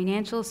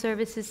financial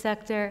services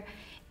sector,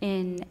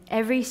 in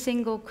every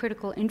single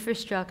critical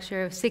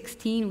infrastructure of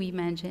 16 we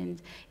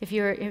mentioned. If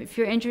you're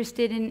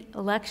interested in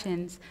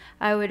elections,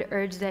 I would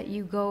urge that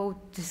you go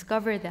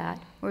discover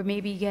that, or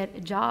maybe get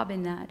a job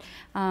in that.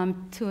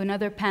 To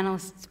another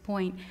panelist's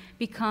point,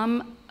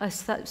 become a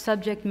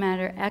subject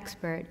matter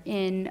expert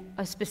in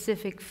a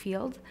specific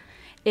field,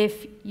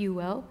 if you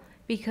will,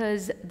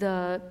 because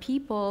the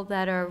people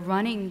that are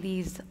running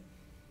these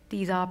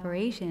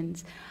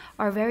operations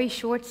are very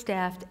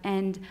short-staffed,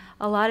 and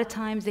a lot of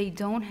times they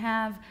don't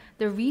have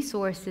the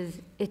resources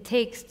it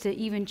takes to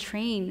even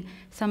train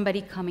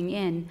somebody coming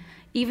in.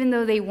 Even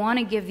though they want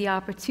to give the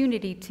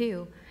opportunity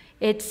to,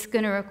 it's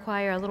going to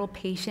require a little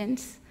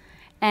patience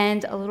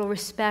and a little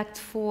respect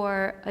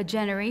for a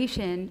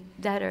generation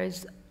that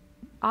is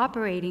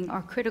operating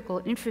our critical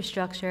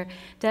infrastructure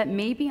that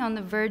may be on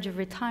the verge of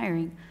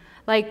retiring,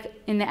 like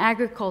in the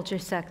agriculture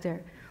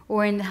sector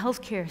or in the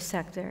healthcare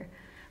sector.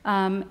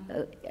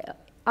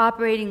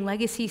 Operating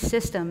legacy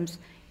systems,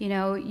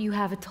 you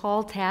have a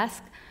tall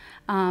task,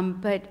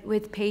 but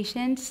with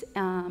patience,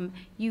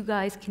 you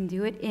guys can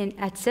do it.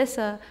 At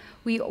CISA,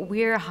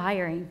 we're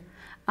hiring.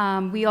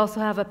 We also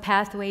have a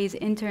Pathways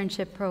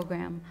internship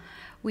program.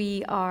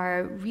 We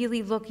are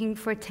really looking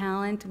for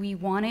talent. We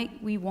want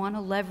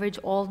to leverage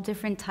all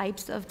different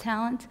types of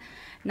talent,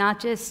 not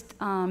just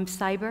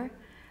cyber,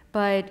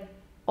 but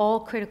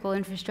all critical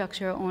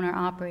infrastructure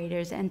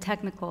owner-operators and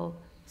technical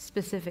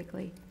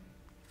specifically.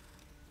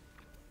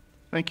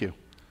 Thank you.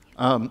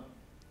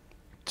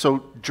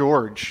 So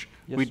George,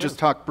 Yes, we sir. just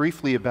talked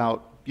briefly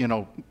about,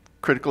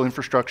 critical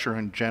infrastructure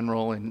in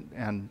general,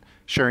 and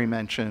Cheri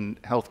mentioned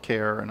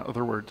healthcare, in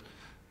other words,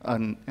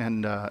 and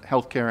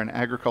healthcare and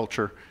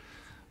agriculture.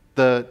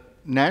 The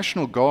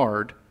National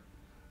Guard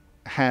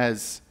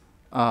has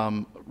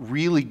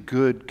really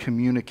good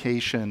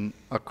communication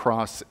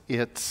across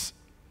its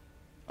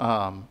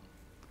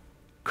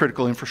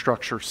critical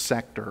infrastructure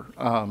sector,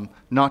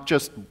 not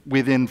just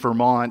within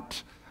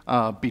Vermont,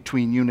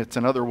 between units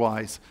and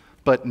otherwise,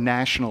 but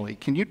nationally.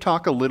 Can you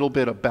talk a little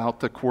bit about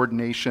the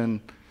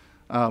coordination?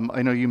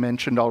 I know you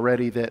mentioned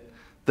already that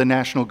the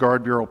National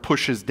Guard Bureau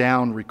pushes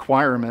down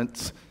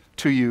requirements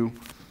to you,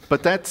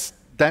 but that's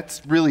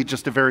really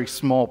just a very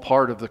small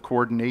part of the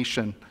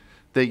coordination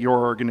that your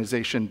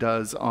organization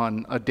does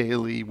on a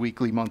daily,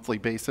 weekly, monthly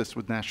basis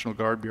with National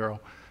Guard Bureau.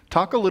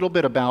 Talk a little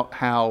bit about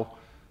how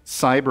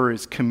cyber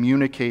is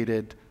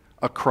communicated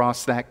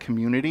across that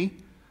community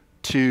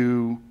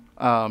to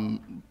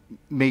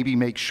maybe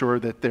make sure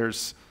that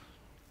there's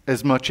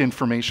as much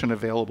information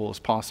available as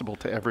possible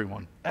to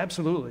everyone.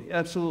 Absolutely,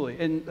 absolutely.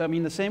 And I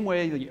mean, the same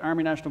way the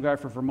Army National Guard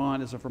for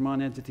Vermont is a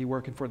Vermont entity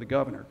working for the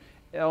governor,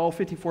 all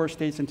 54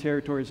 states and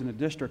territories in the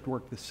district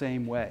work the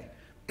same way.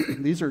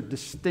 These are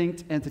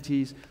distinct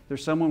entities.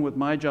 There's someone with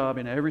my job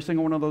in every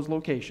single one of those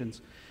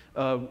locations.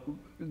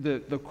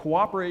 The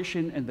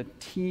cooperation and the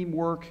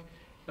teamwork,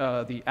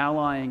 the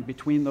allying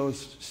between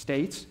those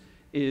states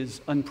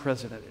is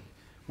unprecedented.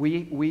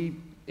 We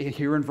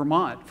here in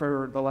Vermont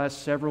for the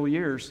last several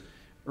years,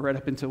 right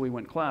up until we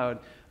went cloud,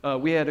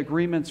 we had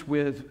agreements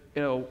with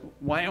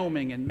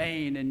Wyoming and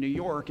Maine and New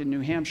York and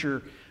New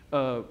Hampshire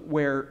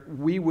where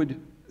we would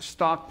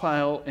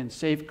stockpile and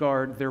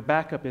safeguard their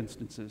backup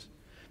instances,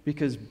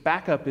 because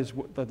backup is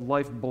the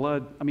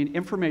lifeblood. I mean,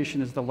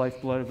 information is the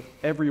lifeblood of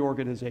every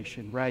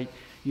organization, right?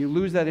 You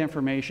lose that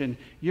information,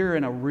 you're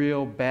in a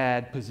real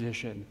bad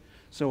position.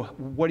 So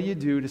what do you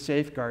do to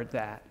safeguard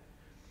that?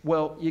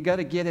 Well, you got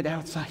to get it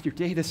outside your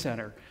data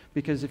center,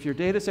 because if your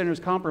data center is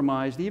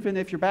compromised, even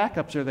if your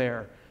backups are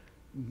there,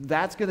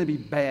 that's going to be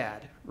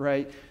bad,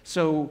 right?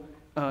 So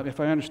if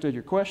I understood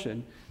your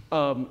question,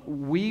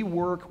 we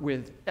work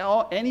with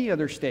any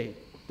other state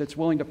that's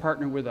willing to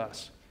partner with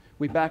us.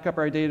 We back up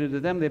our data to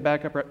them, they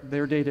back up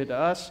their data to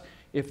us.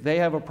 If they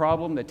have a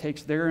problem that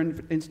takes their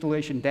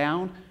installation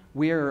down,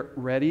 we are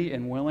ready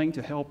and willing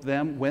to help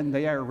them when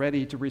they are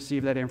ready to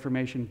receive that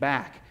information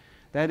back.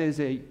 That is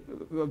a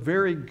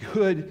very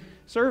good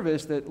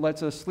service that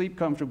lets us sleep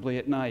comfortably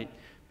at night,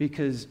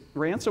 because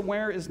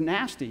ransomware is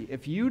nasty.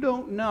 If you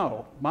don't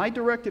know, my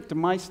directive to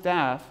my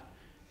staff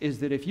is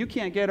that if you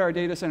can't get our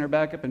data center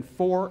back up in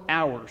 4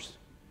 hours,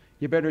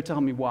 you better tell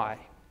me why.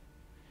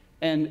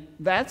 And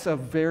that's a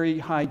very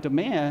high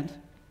demand,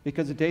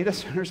 because a data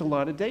center is a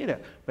lot of data.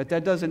 But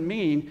that doesn't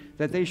mean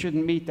that they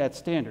shouldn't meet that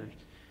standard.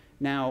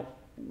 Now,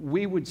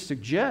 we would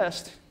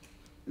suggest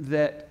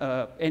that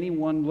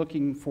anyone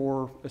looking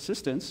for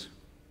assistance,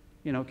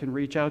 can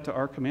reach out to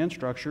our command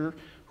structure,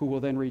 who will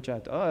then reach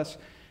out to us,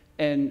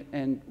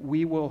 and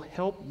we will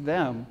help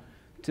them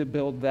to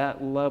build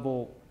that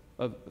level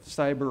of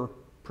cyber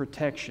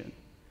protection,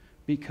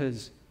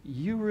 because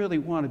you really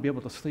want to be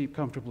able to sleep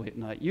comfortably at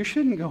night. You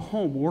shouldn't go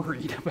home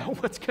worried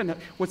about what's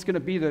gonna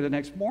be there the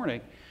next morning.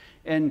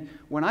 And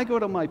when I go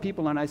to my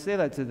people and I say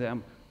that to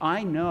them,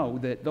 I know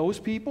that those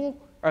people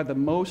are the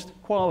most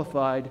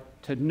qualified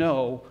to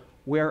know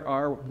where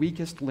our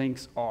weakest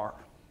links are.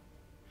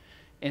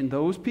 And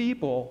those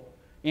people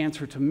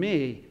answer to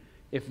me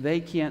if they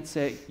can't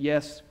say,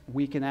 yes,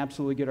 we can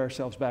absolutely get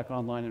ourselves back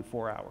online in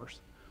 4 hours,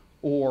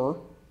 or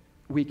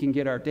we can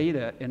get our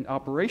data and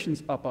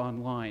operations up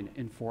online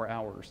in 4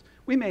 hours.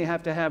 We may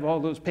have to have all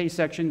those pay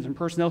sections and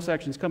personnel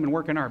sections come and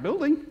work in our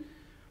building,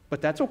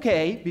 but that's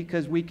okay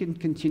because we can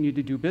continue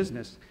to do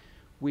business.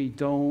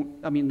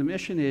 The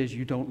mission is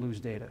you don't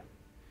lose data.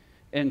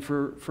 And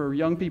for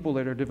young people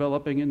that are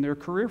developing in their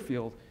career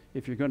field,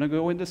 if you're going to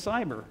go into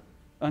cyber,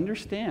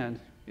 understand,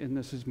 and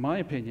this is my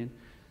opinion,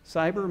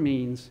 cyber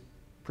means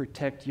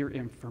protect your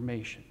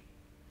information.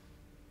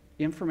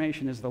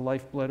 Information is the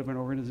lifeblood of an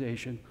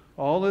organization.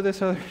 All of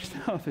this other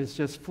stuff is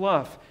just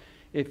fluff.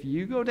 If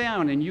you go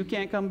down and you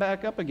can't come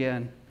back up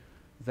again,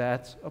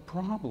 that's a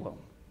problem.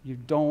 You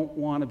don't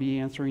want to be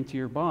answering to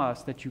your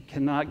boss that you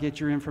cannot get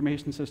your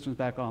information systems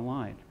back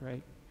online,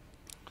 right?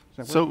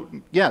 So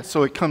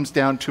it comes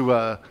down to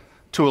a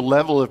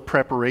level of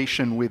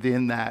preparation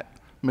within that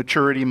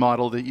maturity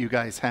model that you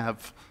guys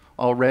have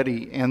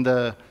already. And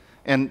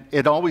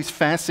it always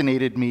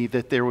fascinated me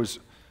that there was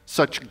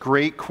such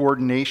great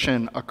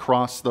coordination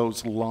across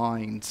those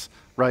lines,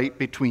 right,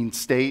 between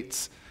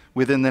states,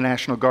 within the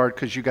National Guard,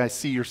 because you guys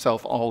see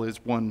yourself all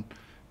as one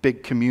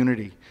big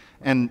community.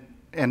 And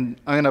I'm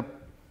going to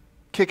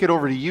kick it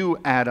over to you,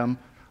 Adam.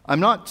 I'm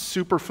not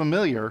super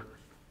familiar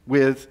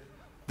with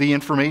the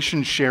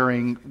information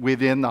sharing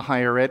within the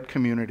higher ed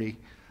community,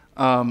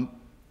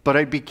 but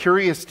I'd be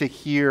curious to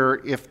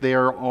hear if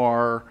there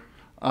are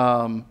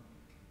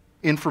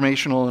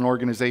informational and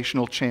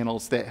organizational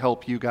channels that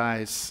help you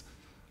guys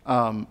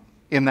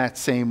in that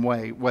same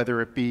way,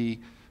 whether it be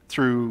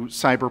through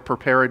cyber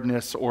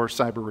preparedness or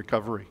cyber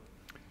recovery.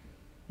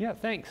 Yeah,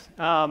 thanks.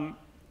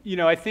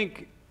 I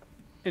think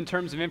in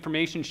terms of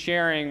information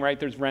sharing, right,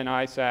 there's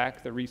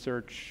REN-ISAC, the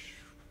research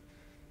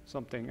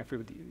something, I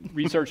forget what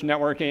research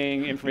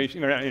networking,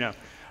 information,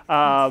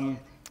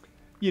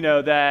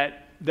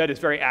 that is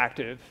very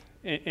active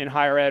in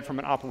higher ed from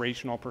an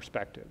operational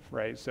perspective,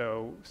 right?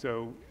 So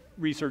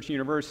research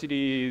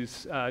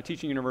universities,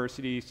 teaching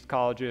universities,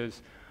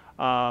 colleges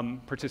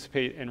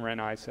participate in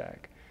REN-ISAC.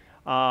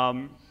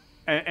 And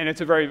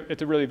it's a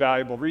really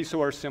valuable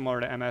resource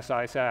similar to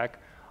MS-ISAC.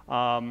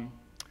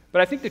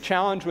 But I think the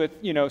challenge with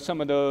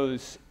some of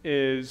those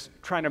is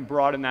trying to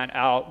broaden that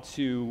out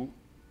to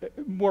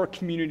more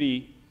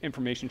community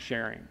information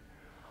sharing.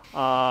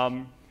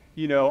 A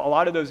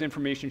lot of those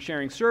information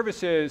sharing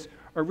services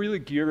are really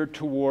geared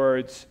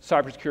towards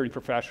cybersecurity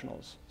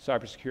professionals,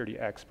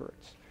 cybersecurity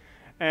experts.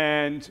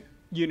 And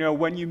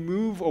when you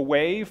move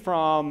away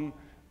from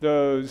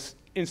those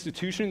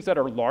institutions that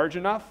are large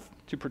enough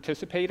to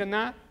participate in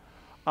that,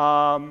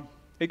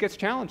 it gets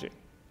challenging.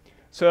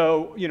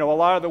 So, a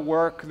lot of the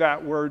work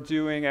that we're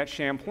doing at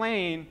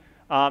Champlain,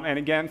 and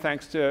again,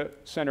 thanks to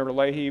Senator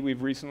Leahy,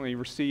 we've recently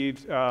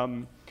received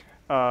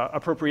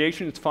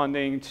appropriations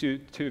funding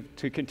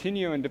to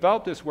continue and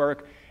develop this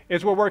work,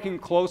 is we're working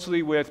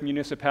closely with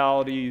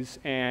municipalities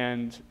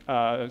and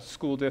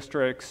school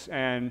districts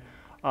and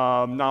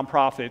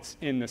nonprofits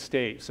in the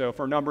state. So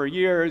for a number of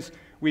years,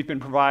 we've been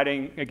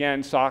providing,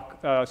 again,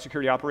 SOC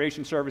security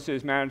operations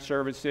services, managed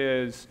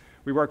services.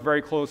 We work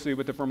very closely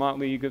with the Vermont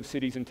League of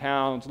Cities and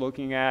Towns,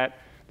 looking at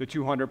the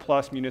 200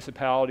 plus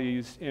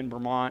municipalities in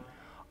Vermont,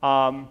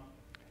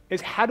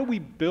 is how do we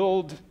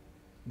build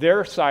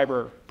their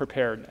cyber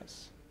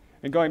preparedness?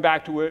 And going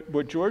back to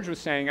what George was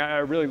saying, I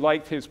really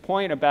liked his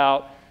point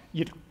about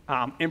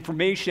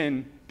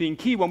information being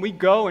key. When we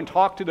go and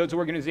talk to those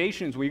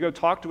organizations, we go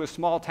talk to a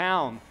small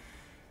town,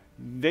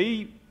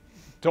 they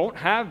don't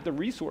have the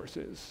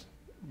resources.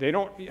 They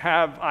don't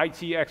have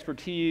IT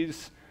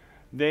expertise.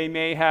 They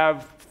may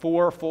have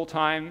 4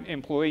 full-time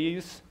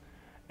employees,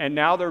 and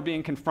now they're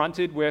being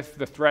confronted with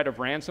the threat of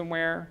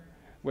ransomware,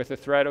 with the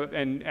threat of,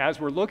 and as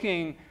we're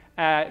looking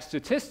at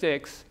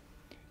statistics,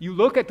 you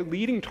look at the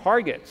leading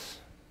targets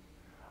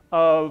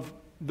of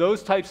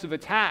those types of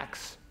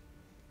attacks,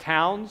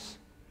 towns,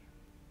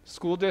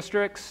 school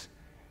districts,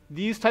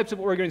 these types of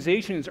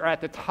organizations are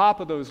at the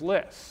top of those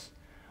lists.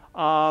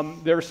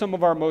 They're some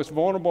of our most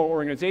vulnerable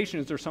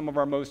organizations. They're some of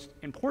our most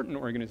important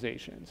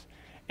organizations.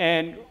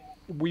 And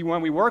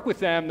when we work with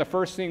them, the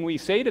first thing we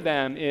say to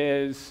them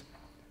is,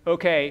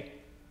 okay,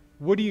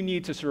 what do you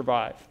need to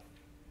survive?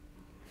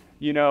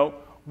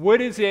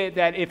 What is it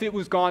that if it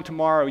was gone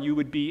tomorrow, you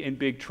would be in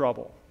big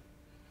trouble?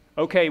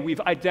 Okay, we've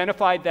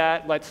identified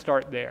that. Let's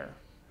start there.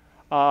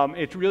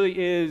 It really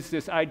is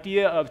this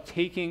idea of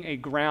taking a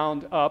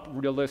ground-up,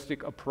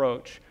 realistic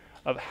approach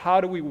of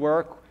how do we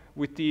work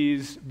with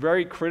these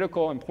very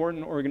critical,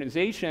 important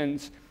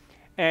organizations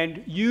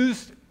and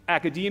use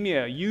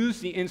academia, use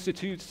the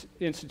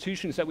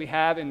institutions that we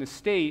have in the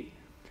state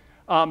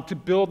to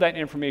build that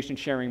information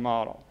sharing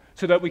model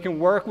so that we can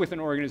work with an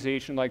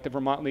organization like the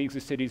Vermont Leagues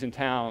of Cities and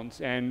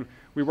Towns. And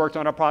we worked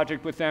on a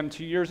project with them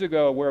 2 years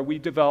ago where we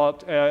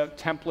developed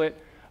template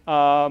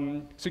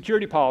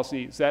security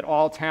policies that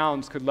all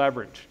towns could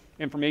leverage,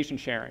 information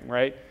sharing,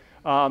 right?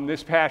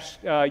 This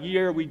past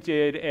year, we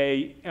did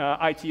a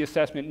IT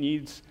assessment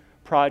needs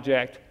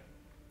project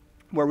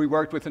where we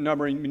worked with a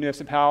number of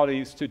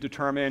municipalities to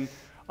determine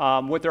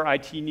what their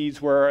IT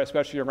needs were,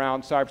 especially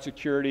around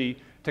cybersecurity,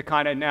 to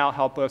kind of now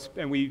help us.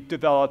 And we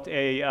developed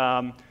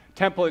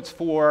templates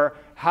for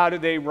how do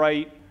they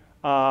write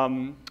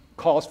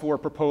calls for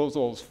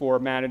proposals for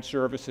managed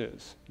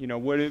services. You know,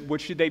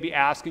 what should they be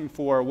asking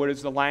for? What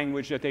is the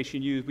language that they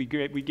should use? We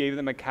gave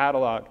them a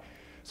catalog.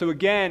 So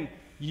again,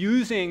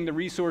 using the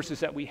resources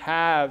that we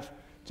have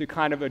to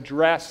kind of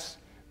address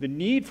the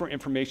need for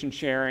information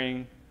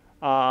sharing,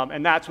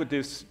 and that's what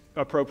this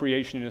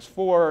appropriation is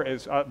for,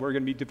 is we're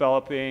going to be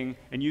developing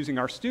and using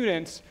our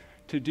students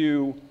to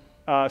do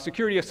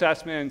security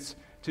assessments,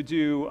 to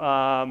do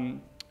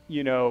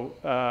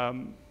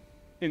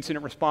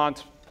incident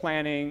response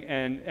planning,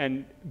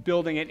 and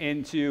building it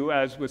into,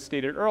 as was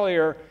stated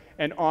earlier,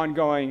 an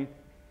ongoing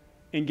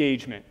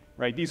engagement.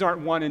 Right? These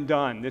aren't one and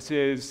done.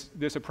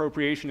 This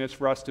appropriation is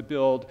for us to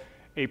build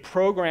a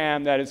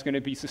program that is going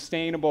to be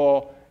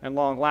sustainable and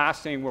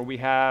long-lasting, where we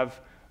have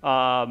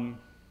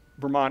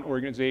Vermont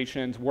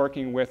organizations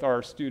working with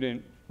our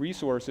student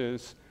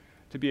resources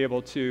to be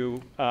able to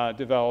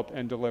develop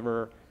and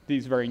deliver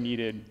these very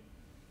needed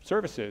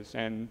services.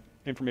 And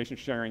information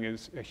sharing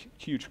is a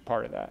huge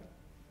part of that.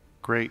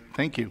 Great,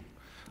 thank you.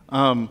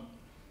 I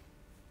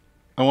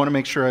want to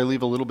make sure I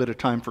leave a little bit of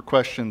time for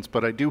questions,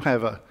 but I do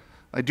have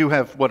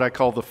what I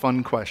call the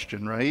fun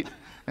question, right?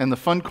 And the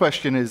fun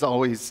question is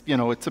always, you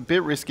know, it's a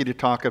bit risky to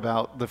talk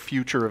about the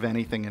future of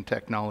anything in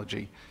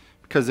technology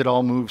because it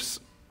all moves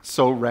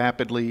so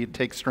rapidly, it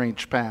takes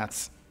strange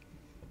paths.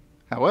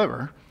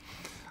 However,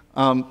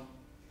 I'm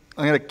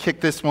going to kick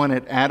this one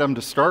at Adam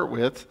to start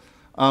with.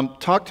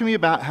 Talk to me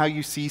about how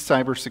you see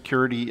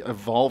cybersecurity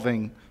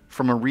evolving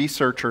from a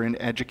researcher and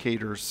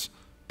educator's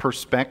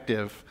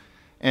perspective.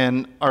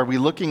 And are we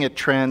looking at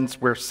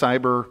trends where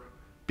cyber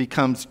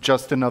becomes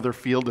just another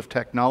field of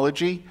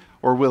technology,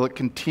 or will it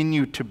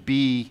continue to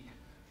be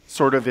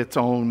sort of its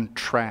own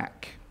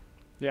track?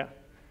 Yeah.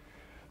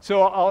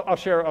 So I'll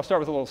start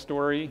with a little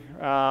story.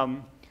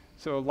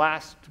 So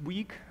last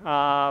week,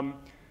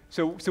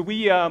 so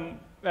we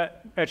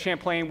at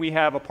Champlain, we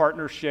have a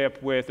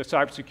partnership with a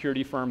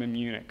cybersecurity firm in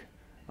Munich,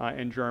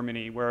 in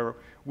Germany, where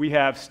we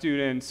have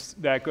students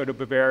that go to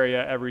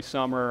Bavaria every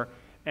summer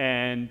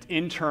and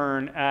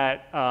intern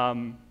at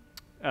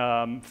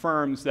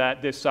firms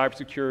that this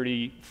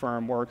cybersecurity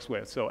firm works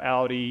with. So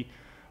Audi,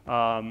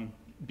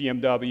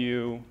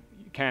 BMW,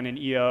 Canon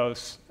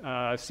EOS,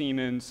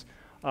 Siemens,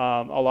 a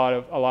lot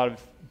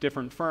of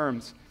different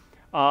firms.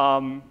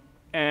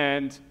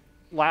 And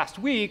last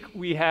week,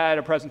 we had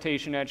a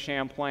presentation at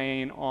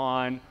Champlain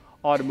on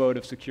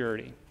automotive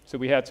security. So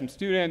we had some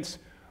students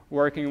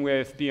working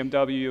with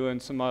BMW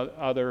and some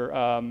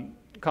other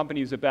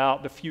companies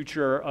about the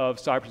future of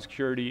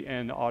cybersecurity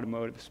in the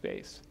automotive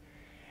space.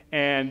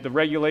 And the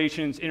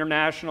regulations,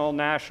 international,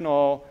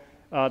 national,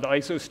 the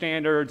ISO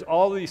standards,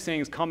 all of these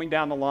things coming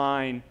down the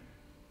line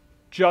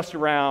just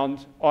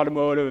around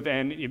automotive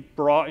and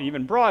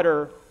even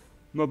broader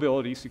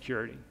mobility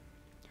security.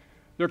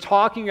 They're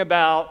talking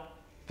about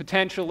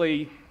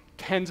potentially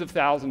tens of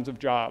thousands of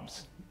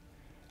jobs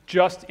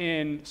just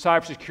in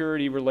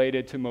cybersecurity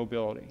related to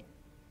mobility.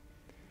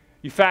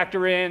 You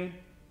factor in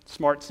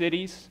smart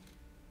cities,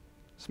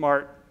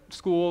 smart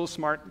schools,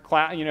 smart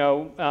class,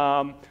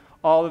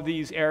 all of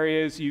these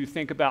areas. You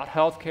think about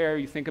healthcare,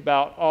 you think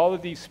about all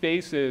of these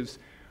spaces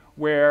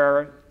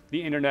where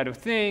the Internet of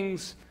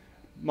Things,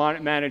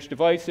 managed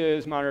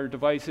devices, monitored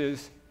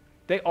devices,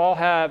 they all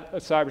have a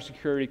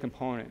cybersecurity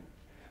component.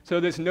 So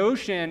this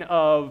notion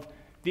of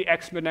the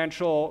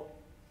exponential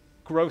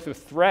growth of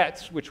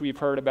threats, which we've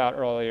heard about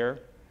earlier,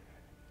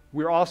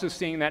 we're also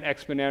seeing that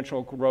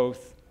exponential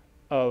growth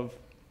of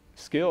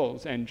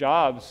skills and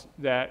jobs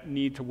that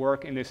need to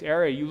work in this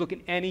area. You look at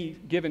any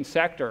given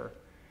sector,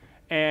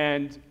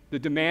 and the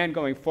demand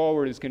going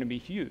forward is going to be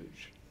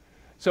huge.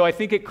 So I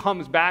think it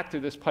comes back to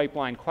this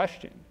pipeline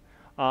question.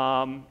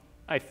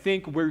 I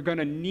think we're going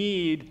to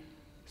need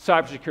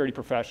cybersecurity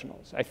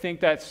professionals. I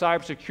think that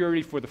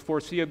cybersecurity for the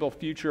foreseeable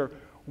future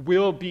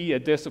will be a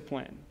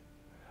discipline.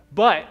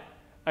 But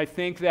I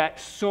think that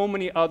so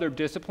many other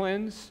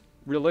disciplines,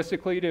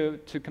 realistically,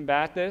 to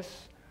combat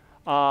this,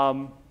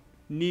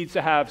 needs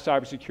to have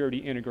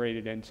cybersecurity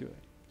integrated into it.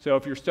 So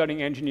if you're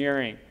studying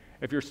engineering,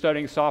 if you're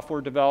studying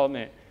software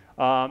development,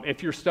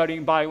 if you're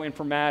studying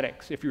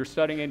bioinformatics, if you're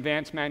studying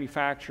advanced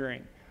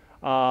manufacturing,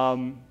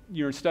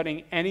 you're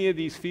studying any of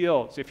these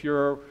fields, if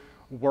you're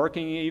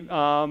working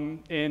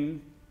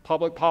in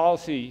public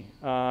policy,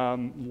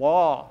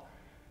 law,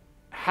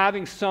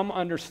 having some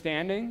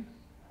understanding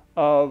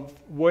of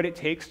what it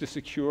takes to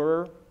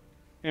secure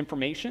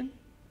information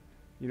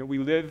You know, we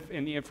live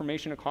in the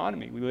information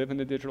economy. We live in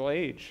the digital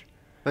age.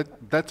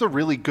 That's a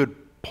really good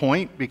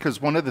point, because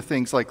one of the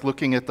things, like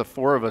looking at the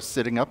four of us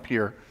sitting up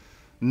here,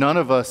 none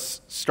of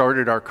us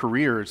started our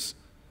careers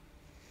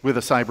with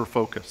a cyber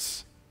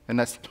focus. And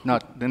that's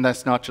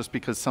not just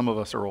because some of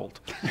us are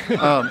old.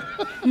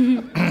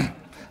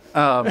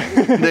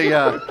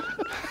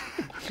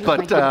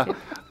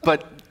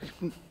 But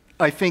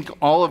I think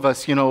all of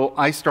us, you know,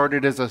 I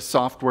started as a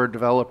software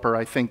developer.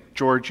 I think,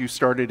 George, you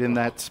started in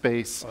that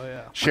space. Oh,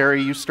 yeah.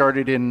 Cheri, you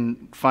started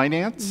in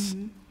finance.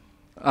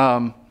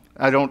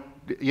 I don't,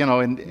 you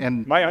know,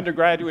 and My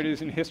undergraduate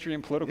is in history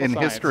and political in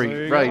science. history,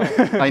 There you right?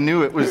 go. I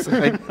knew it was.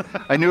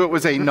 I knew it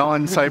was a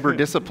non-cyber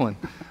discipline,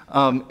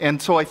 and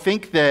so I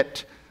think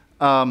that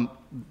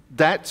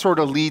that sort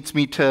of leads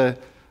me to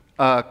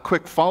a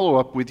quick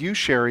follow-up with you,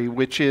 Cheri,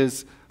 which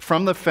is,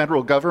 from the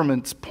federal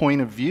government's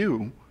point of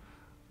view,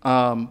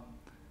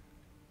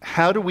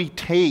 how do we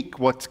take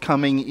what's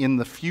coming in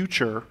the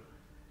future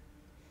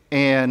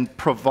and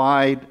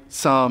provide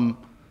some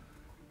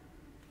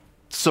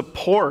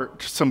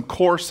support, some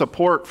core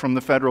support from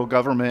the federal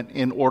government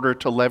in order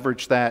to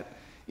leverage that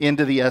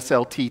into the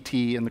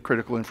SLTT and the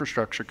critical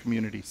infrastructure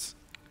communities?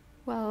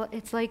 Well,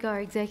 it's like our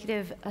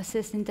executive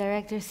assistant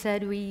director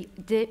said, we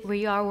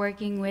are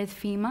working with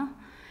FEMA,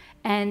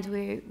 and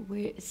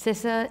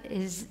CISA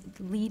is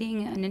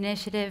leading an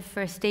initiative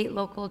for state,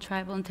 local,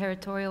 tribal, and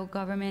territorial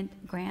government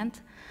grant.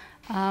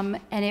 And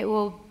it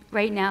will,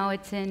 right now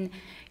it's in,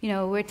 you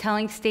know, we're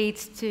telling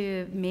states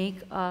to make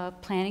a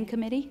planning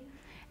committee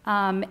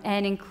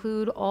and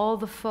include all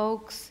the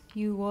folks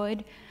you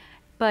would,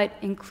 but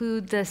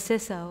include the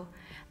CISO.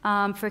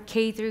 For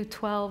K through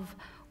 12,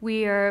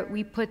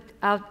 we put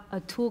out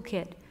a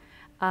toolkit,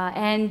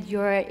 and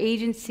your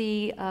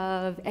agency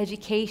of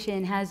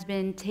education has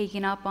been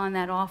taken up on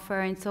that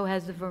offer, and so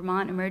has the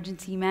Vermont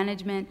Emergency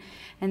Management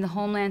and the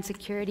Homeland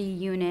Security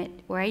Unit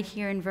right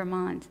here in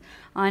Vermont,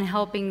 on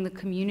helping the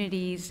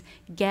communities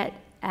get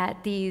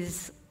at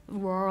these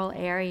rural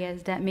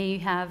areas that may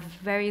have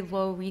very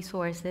low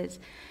resources,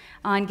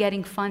 on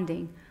getting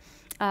funding.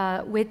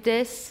 With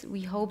this,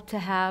 we hope to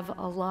have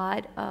a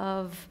lot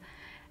of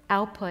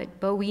output,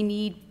 but we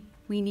need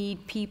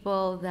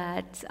people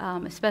that,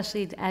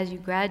 especially as you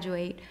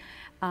graduate,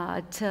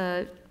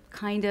 to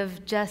kind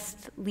of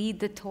just lead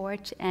the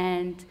torch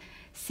and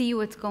see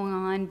what's going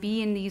on,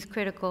 be in these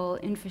critical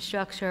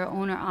infrastructure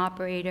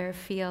owner-operator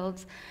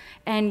fields,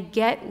 and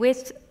get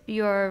with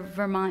your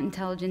Vermont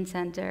Intelligence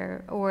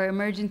Center or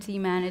Emergency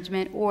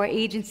Management or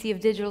Agency of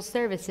Digital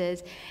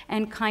Services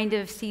and kind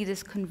of see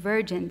this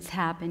convergence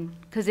happen,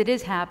 because it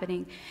is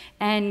happening,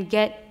 and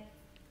get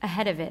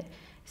ahead of it.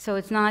 So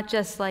it's not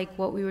just like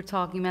what we were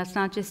talking about, it's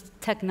not just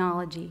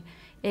technology.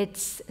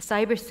 It's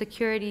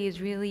cybersecurity is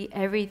really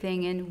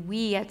everything, and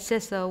we at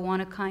CISA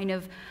want to kind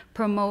of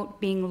promote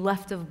being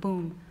left of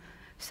boom.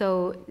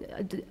 So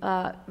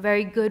a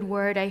very good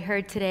word I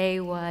heard today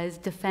was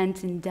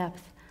defense in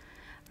depth,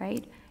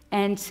 right?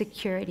 And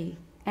security,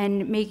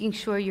 and making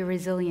sure you're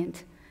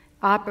resilient,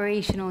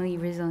 operationally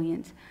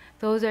resilient.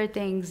 Those are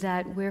things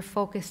that we're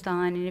focused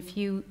on, and if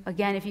you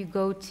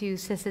go to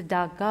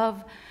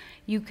CISA.gov,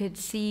 you could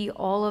see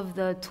all of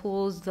the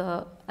tools,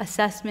 the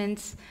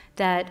assessments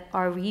that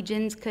our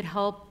regions could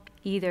help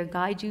either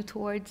guide you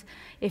towards.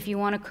 If you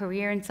want a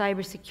career in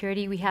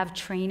cybersecurity, we have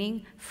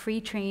training, free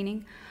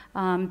training,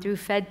 through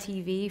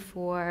FedTV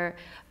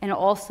and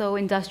also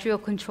industrial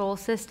control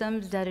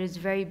systems. That is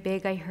very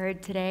big, I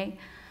heard today.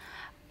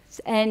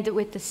 And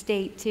with the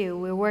state too.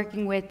 We're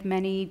working with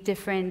many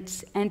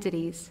different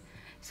entities.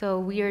 So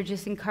we are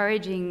just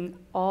encouraging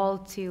all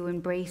to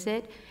embrace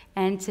it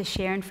and to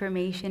share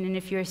information. And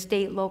if you're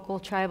state, local,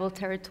 tribal,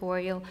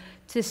 territorial,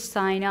 to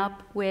sign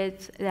up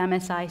with the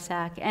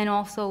MSISAC and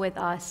also with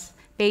us,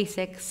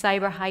 basic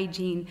cyber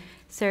hygiene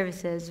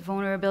services,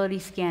 vulnerability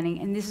scanning,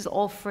 and this is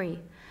all free.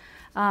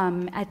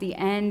 At the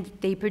end,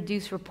 they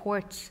produce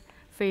reports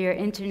for your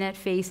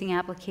internet-facing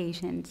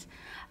applications.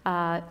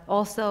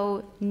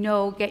 Also,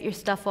 get your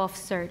stuff off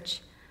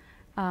search.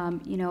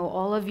 You know,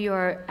 all of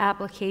your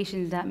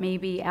applications that may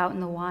be out in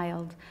the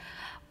wild.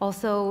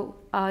 Also,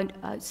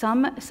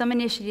 some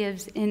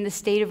initiatives in the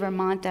state of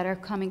Vermont that are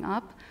coming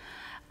up.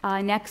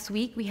 Next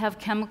week, we have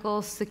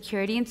chemical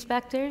security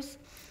inspectors.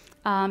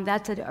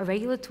 That's a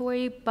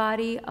regulatory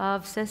body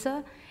of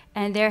CISA,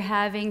 and they're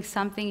having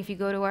something, if you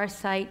go to our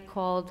site,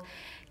 called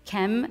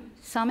Chem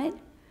Summit,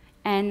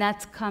 and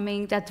that's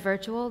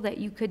virtual, that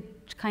you could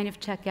kind of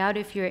check out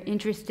if you're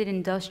interested in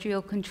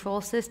industrial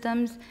control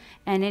systems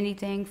and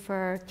anything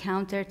for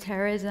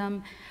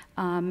counterterrorism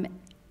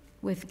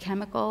with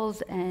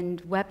chemicals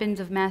and weapons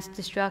of mass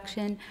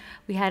destruction.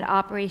 We had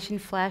Operation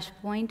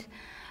Flashpoint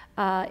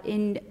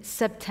in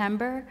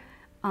September.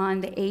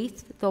 On the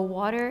 8th, the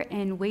water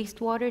and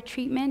wastewater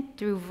treatment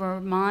through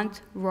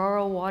Vermont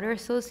Rural Water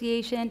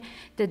Association,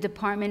 the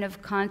Department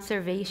of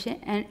Conservation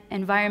and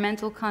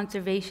Environmental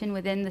Conservation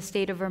within the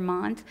state of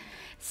Vermont,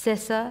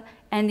 CISA,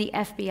 and the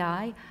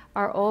FBI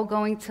are all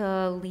going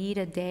to lead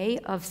a day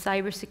of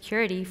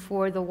cybersecurity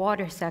for the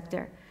water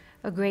sector,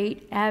 a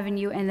great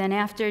avenue, and then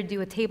after do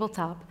a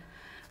tabletop.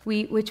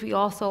 which we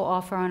also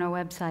offer on our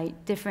website,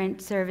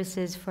 different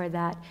services for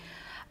that.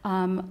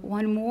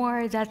 One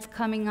more that's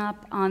coming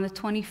up on the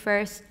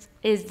 21st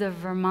is the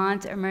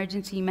Vermont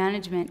Emergency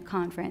Management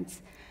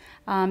Conference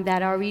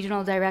that our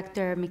regional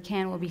director,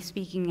 McCann, will be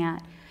speaking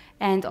at.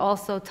 And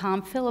also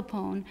Tom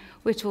Philippone,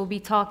 which will be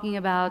talking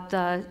about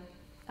the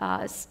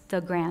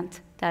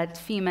grant that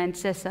FEMA and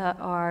CISA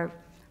are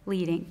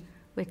leading,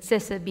 with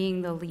CISA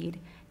being the lead,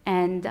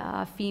 and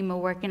FEMA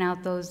working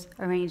out those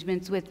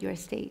arrangements with your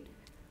state.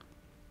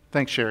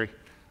 Thanks, Cheri.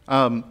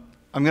 I'm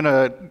going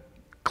to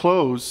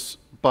close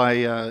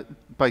by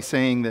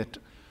saying that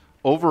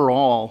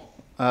overall,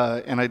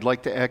 and I'd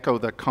like to echo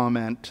the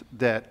comment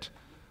that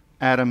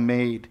Adam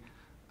made,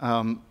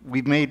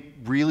 we've made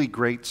really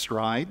great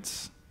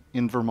strides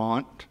in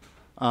Vermont,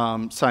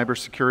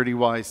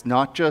 cybersecurity-wise,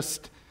 not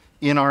just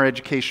in our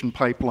education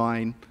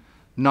pipeline,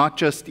 not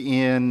just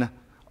in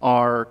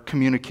our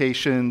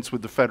communications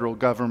with the federal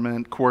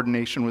government,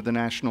 coordination with the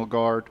National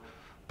Guard,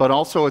 but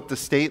also at the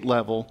state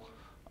level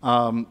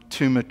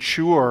to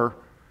mature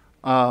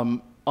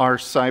our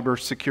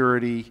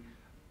cybersecurity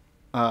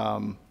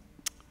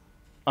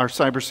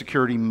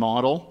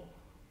model.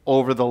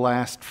 Over the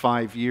last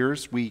 5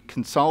 years, we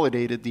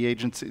consolidated the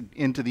agency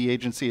into the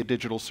Agency of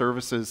Digital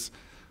Services,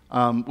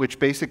 which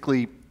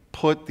basically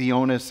put the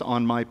onus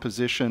on my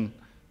position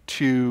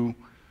to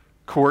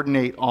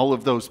coordinate all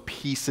of those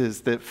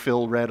pieces that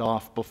Phil read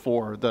off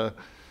before, the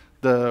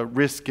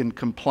risk and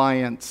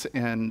compliance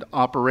and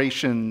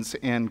operations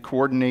and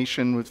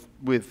coordination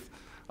with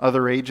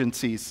other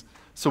agencies.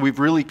 So we've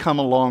really come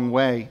a long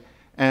way,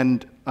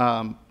 and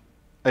I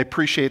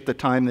appreciate the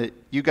time that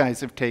you guys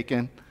have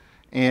taken,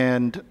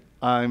 and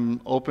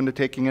I'm open to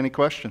taking any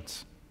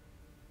questions.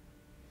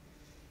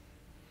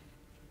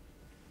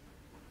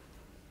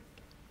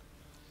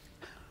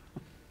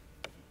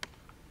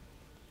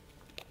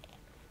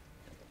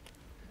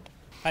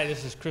 Hi,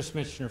 this is Chris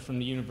Michener from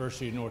the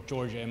University of North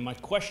Georgia, and my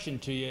question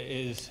to you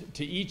is,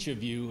 to each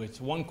of you, it's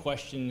one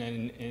question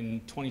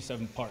in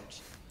 27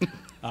 parts.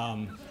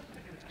 And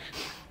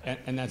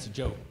that's a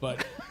joke,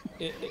 but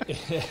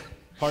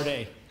part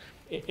A,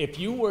 if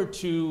you were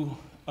to,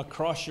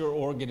 across your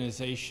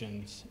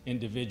organizations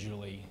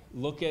individually,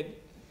 look at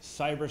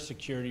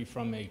cybersecurity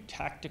from a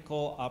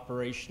tactical,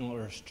 operational,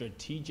 or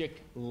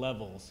strategic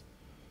levels,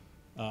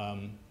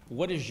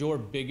 what is your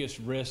biggest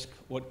risk?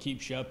 What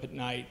keeps you up at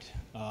night?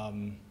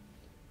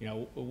 You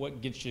know,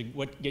 what gets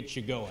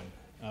you going?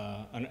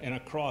 And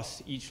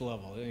across each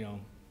level, you know,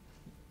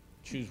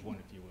 choose one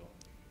if you will.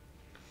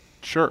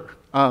 Sure.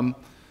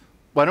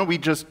 Why don't we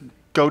just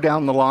go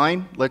down the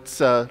line? Let's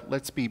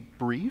be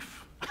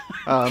brief,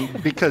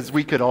 because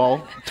we could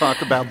all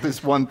talk about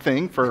this one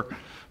thing for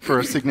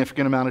a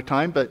significant amount of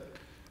time. But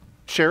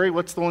Cheri,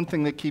 what's the one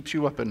thing that keeps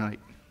you up at night?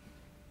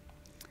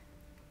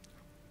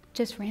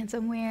 Just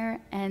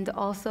ransomware, and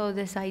also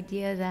this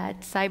idea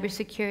that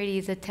cybersecurity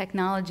is a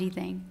technology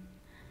thing,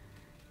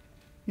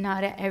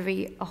 not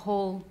a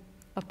whole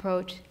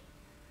approach.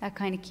 That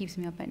kind of keeps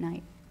me up at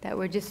night, that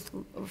we're just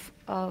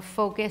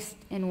focused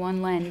in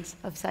one lens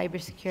of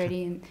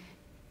cybersecurity and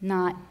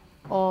not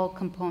all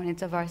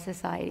components of our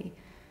society.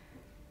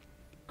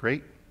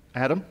 Great.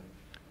 Adam?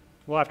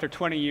 Well, after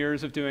 20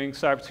 years of doing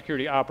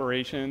cybersecurity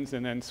operations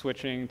and then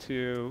switching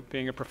to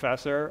being a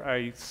professor,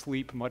 I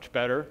sleep much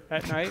better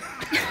at night.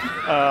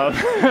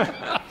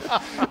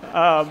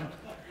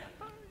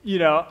 You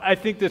know, I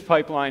think this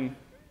pipeline,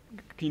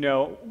 you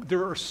know,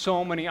 there are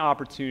so many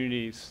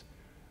opportunities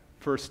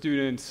for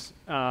students,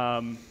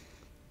 and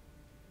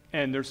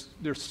there's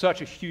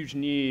such a huge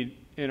need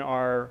in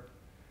our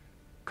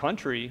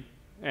country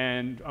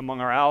and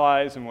among our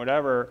allies and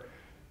whatever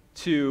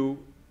to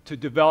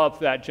develop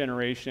that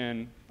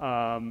generation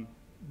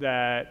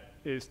that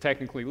is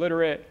technically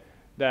literate,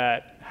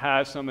 that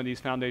has some of these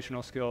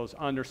foundational skills,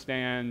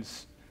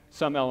 understands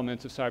some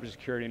elements of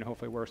cybersecurity, and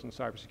hopefully works in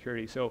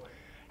cybersecurity. So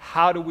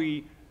how do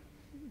we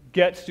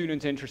get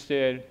students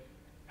interested?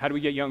 How do we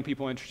get young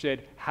people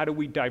interested? How do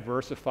we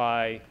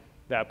diversify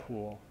that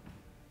pool?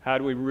 How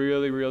do we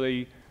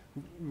really,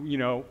 you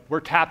know,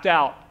 we're tapped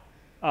out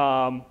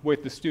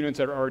with the students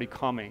that are already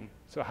coming.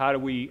 So how do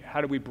we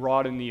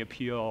broaden the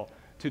appeal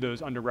to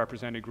those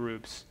underrepresented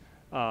groups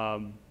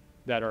that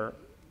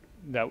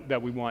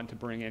we want to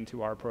bring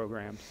into our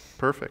programs?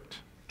 Perfect.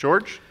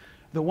 George?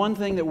 The one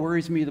thing that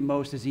worries me the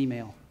most is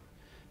email,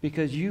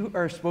 because you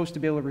are supposed to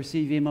be able to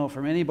receive email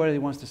from anybody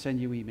that wants to send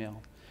you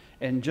email.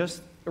 And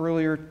just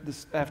earlier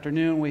this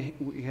afternoon,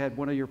 we had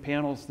one of your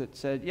panels that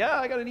said, yeah,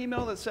 I got an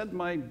email that said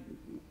my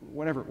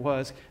whatever it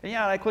was, and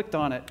yeah, I clicked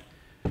on it.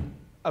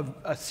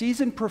 A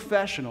seasoned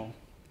professional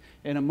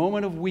in a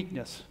moment of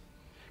weakness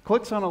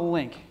clicks on a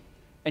link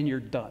and you're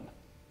done.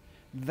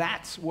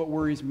 That's what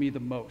worries me the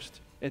most.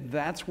 And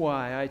that's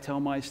why I tell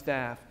my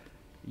staff,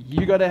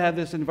 you got to have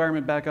this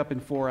environment back up in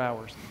 4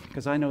 hours,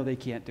 because I know they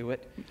can't do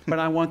it, but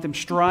I want them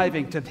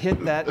striving to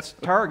hit that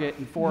target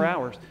in 4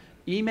 hours.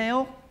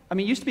 Email, I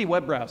mean, it used to be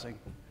web browsing.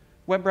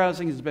 Web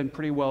browsing has been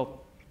pretty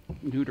well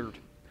neutered.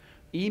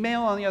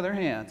 Email, on the other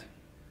hand,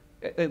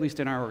 at least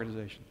in our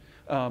organization,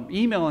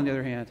 email, on the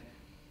other hand,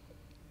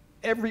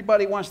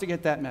 Everybody wants to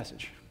get that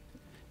message.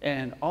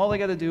 And all they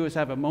got to do is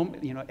have a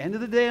moment, end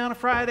of the day on a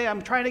Friday,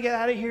 I'm trying to get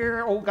out of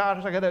here. Oh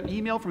gosh, I got an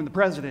email from the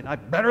president. I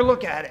better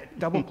look at it.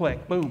 Double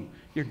click, boom,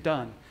 you're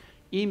done.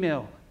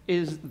 Email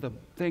is the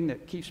thing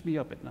that keeps me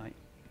up at night.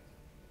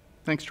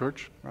 Thanks,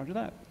 George. Roger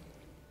that.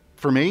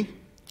 For me,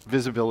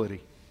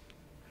 visibility.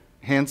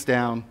 Hands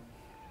down,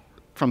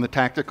 from the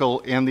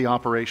tactical and the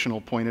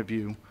operational point of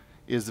view,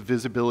 is the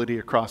visibility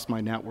across my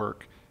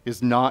network,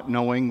 is not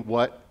knowing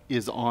what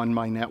is on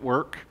my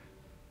network,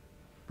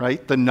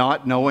 right? The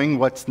not knowing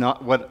what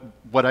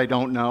I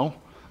don't know.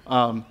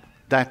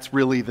 That's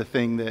really the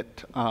thing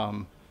that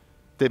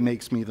that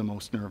makes me the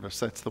most nervous.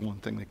 That's the one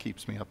thing that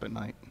keeps me up at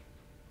night.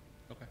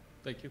 Okay,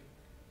 thank you.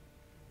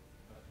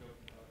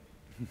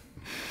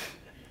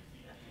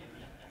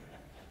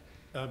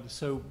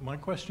 So my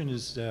question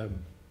is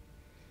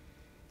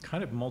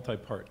kind of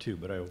multi-part too,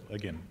 but I'll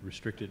try and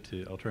restrict it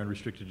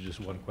to just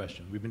one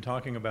question. We've been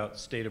talking about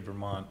state of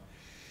Vermont.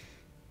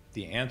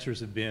 The answers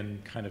have been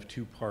kind of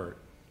two-part.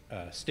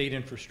 State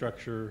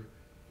infrastructure,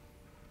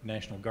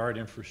 National Guard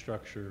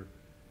infrastructure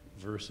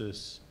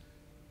versus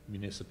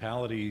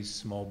municipalities,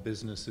 small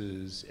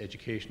businesses,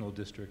 educational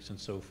districts, and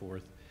so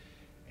forth.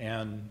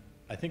 And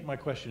I think my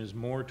question is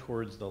more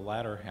towards the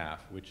latter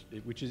half,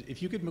 which is,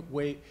 if you could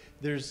weigh,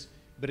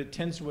 but it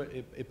tends to,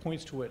 it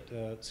points to what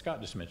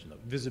Scott just mentioned, though,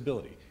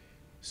 visibility.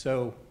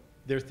 So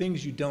there are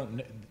things you don't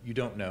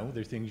know.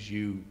 There are things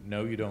you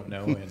know you don't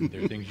know, and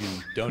there are things you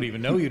don't even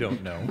know you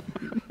don't know.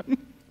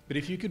 But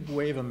if you could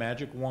wave a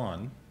magic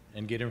wand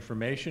and get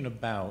information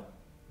about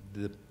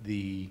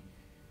the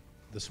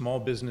small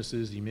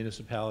businesses, the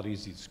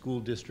municipalities, the school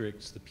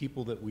districts, the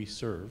people that we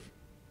serve,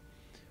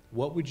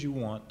 what would you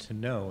want to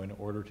know in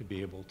order to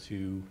be able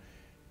to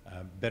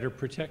better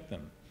protect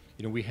them?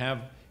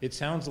 It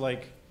sounds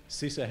like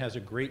CISA has a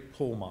great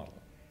pull model,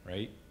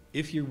 right?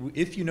 If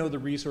you know the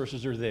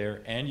resources are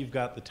there and you've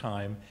got the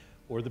time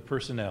or the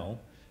personnel,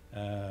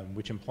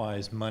 which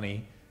implies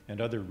money and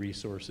other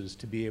resources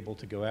to be able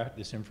to go after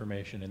this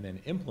information and then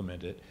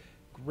implement it,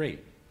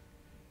 great.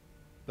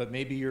 But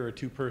maybe you're a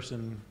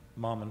two-person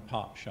mom and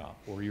pop shop,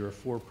 or you're a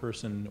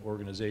four-person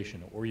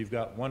organization, or you've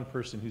got one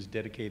person who's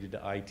dedicated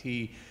to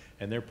IT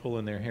and they're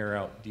pulling their hair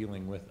out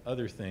dealing with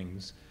other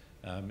things,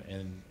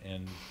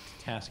 and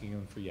tasking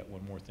them for yet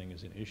one more thing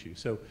is an issue.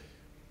 So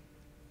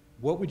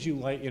what would you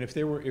like, and if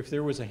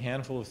there was a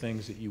handful of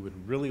things that you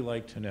would really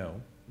like to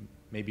know,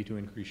 maybe to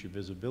increase your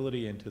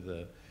visibility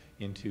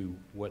into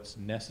what's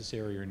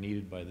necessary or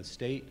needed by the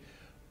state,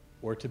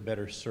 or to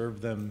better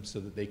serve them so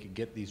that they could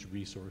get these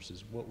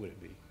resources, what would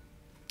it be?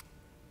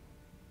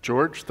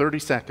 George, 30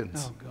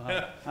 seconds. Oh,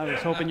 God. I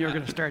was hoping you were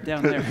going to start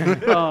down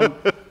there.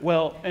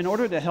 Well, in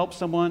order to help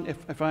someone,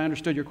 if I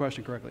understood your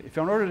question correctly,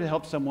 in order to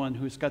help someone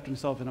who's got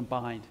themselves in a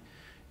bind,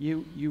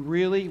 you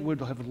really would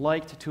have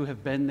liked to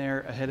have been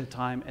there ahead of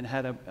time and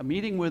had a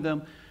meeting with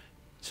them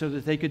so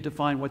that they could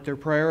define what their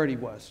priority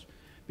was.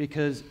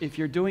 Because if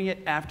you're doing it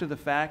after the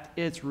fact,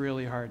 it's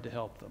really hard to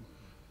help them.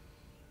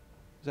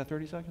 Is that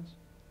 30 seconds?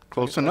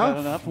 Close enough.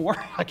 Enough more?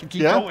 I can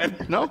keep going.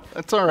 No,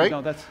 that's all right.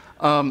 No, that's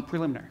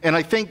preliminary. And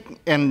I think,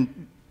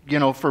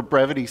 for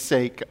brevity's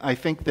sake, I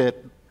think that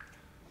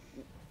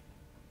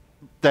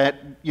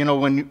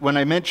when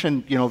I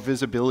mentioned,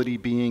 visibility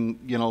being,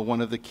 one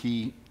of the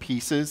key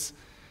pieces,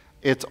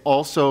 it's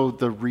also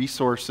the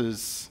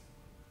resources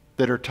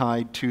that are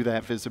tied to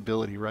that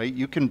visibility, right?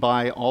 You can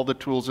buy all the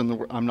tools in the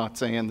world. I'm not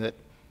saying that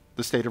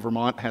the state of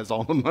Vermont has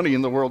all the money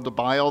in the world to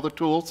buy all the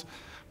tools,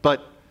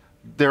 but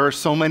there are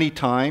so many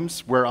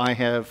times where I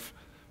have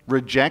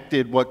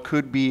rejected what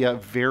could be a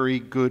very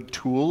good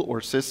tool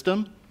or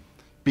system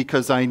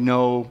because I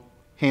know,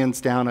 hands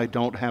down, I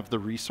don't have the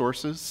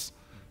resources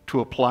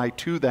to apply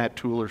to that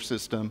tool or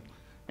system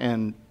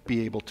and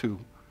be able to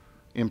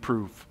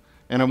improve.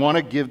 And I want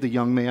to give the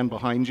young man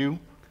behind you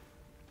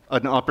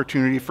an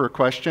opportunity for a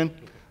question,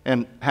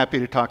 and happy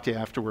to talk to you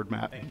afterward,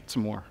 Matt,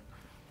 some more.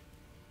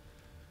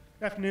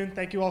 Good afternoon.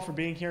 Thank you all for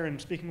being here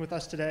and speaking with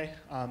us today.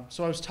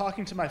 So I was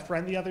talking to my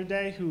friend the other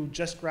day who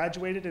just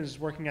graduated and is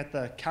working at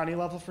the county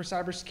level for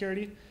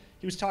cybersecurity.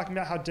 He was talking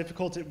about how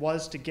difficult it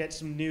was to get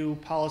some new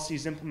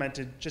policies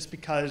implemented just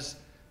because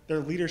their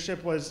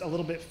leadership was a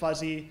little bit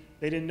fuzzy.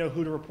 They didn't know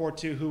who to report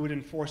to, who would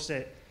enforce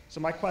it. So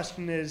my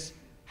question is,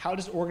 how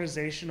does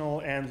organizational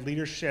and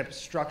leadership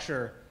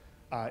structure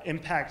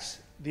impact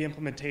the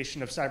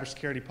implementation of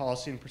cybersecurity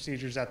policy and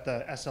procedures at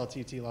the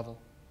SLTT level?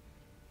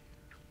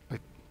 I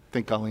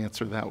think I'll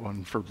answer that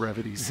one for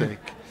brevity's sake.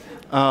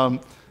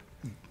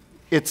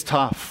 It's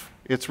tough.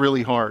 It's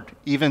really hard.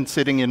 Even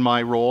sitting in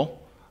my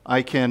role,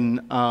 I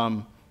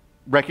can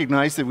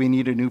recognize that we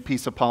need a new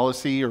piece of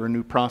policy or a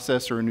new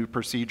process or a new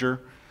procedure,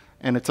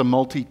 and it's a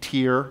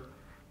multi-tier,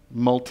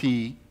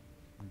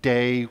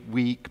 multi-day,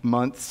 week,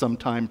 month,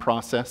 sometime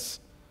process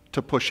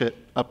to push it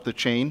up the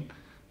chain.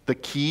 The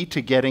key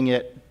to getting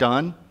it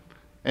done,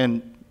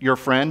 and your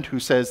friend who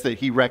says that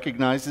he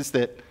recognizes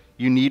that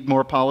you need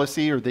more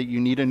policy or that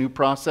you need a new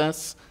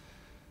process,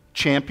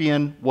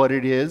 champion what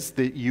it is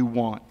that you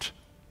want.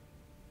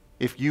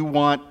 If you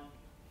want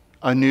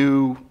a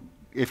new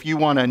if you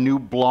want a new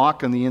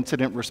block on the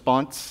incident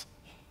response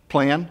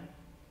plan,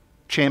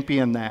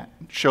 champion that.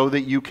 Show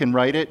that you can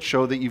write it,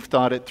 show that you've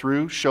thought it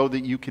through, show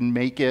that you can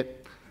make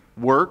it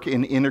work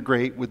and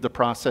integrate with the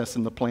process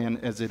and the plan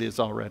as it is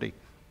already.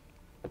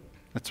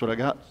 That's what I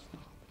got.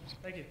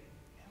 Thank you.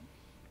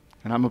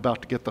 And I'm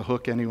about to get the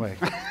hook anyway.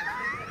 So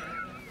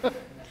we're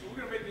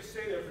going to make you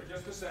stay there for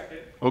just a second.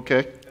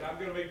 Okay. And I'm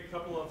going to make a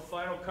couple of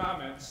final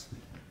comments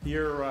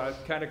here,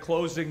 kind of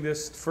closing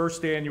this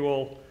first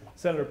annual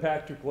Senator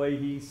Patrick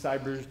Leahy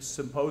Cyber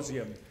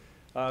Symposium.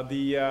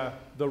 The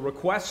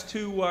request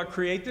to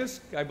create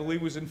this, I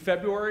believe, was in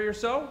February or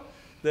so,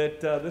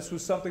 that this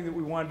was something that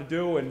we wanted to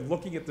do, and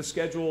looking at the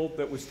schedule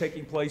that was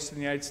taking place in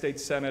the United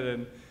States Senate,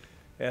 and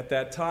at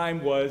that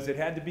time was it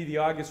had to be the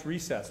August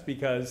recess,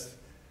 because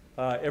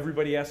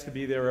everybody has to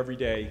be there every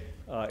day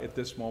at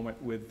this moment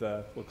with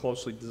a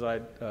closely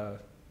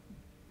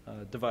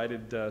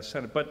divided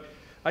Senate. But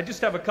I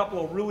just have a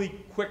couple of really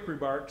quick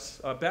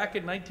remarks. Back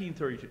in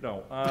 1932,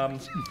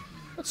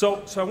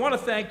 So I want to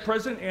thank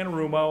President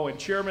Anarumo and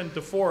Chairman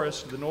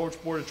DeForest of the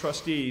Norwich Board of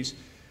Trustees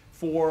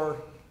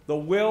for the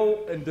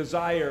will and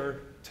desire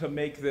to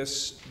make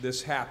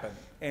this happen,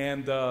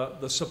 and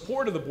the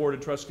support of the Board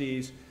of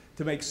Trustees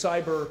to make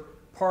cyber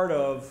part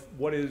of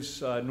what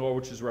is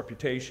Norwich's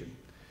reputation.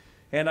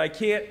 And I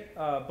can't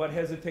but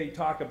hesitate to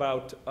talk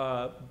about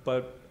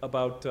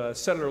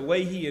Senator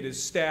Leahy and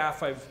his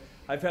staff.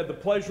 I've had the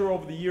pleasure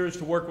over the years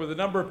to work with a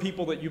number of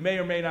people that you may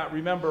or may not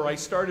remember. I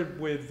started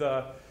with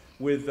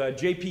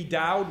J.P.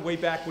 Dowd way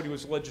back when he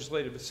was a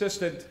legislative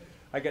assistant.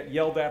 I got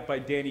yelled at by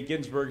Danny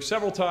Ginsburg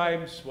several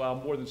times, well,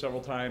 more than several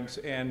times,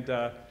 and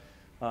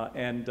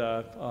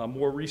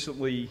more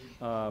recently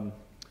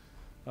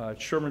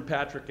Sherman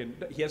Patrick,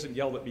 and he hasn't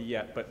yelled at me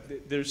yet,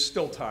 but there's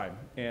still time,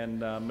 and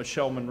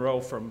Michelle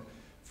Monroe from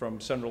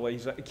Senator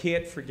Leahy. I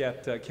can't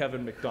forget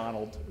Kevin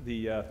McDonald,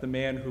 the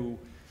man who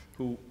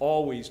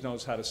always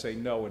knows how to say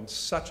no in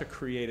such a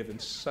creative and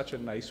such a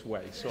nice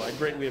way. So I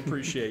greatly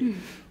appreciate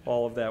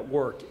all of that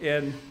work.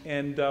 And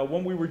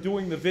when we were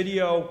doing the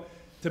video,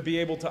 to be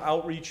able to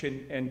outreach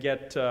and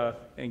get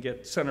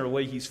Senator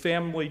Leahy's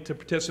family to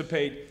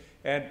participate,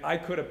 and I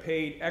could have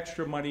paid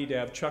extra money to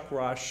have Chuck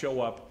Ross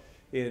show up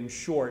in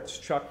shorts.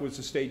 Chuck was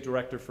the state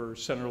director for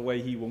Senator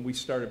Leahy when we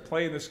started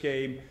playing this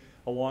game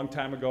a long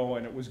time ago,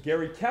 and it was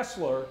Gary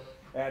Kessler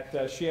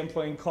at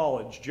Champlain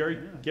College.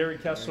 Gary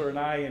Kessler and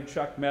I and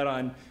Chuck met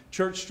on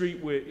Church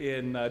Street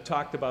and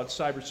talked about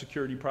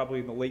cybersecurity probably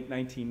in the late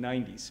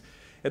 1990s.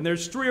 And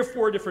there's 3 or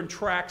 4 different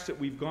tracks that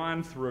we've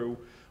gone through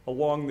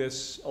along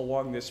this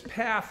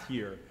path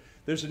here.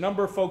 There's a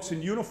number of folks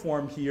in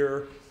uniform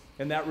here,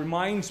 and that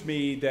reminds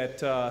me that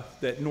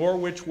that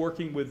Norwich,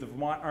 working with the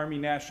Vermont Army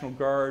National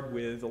Guard,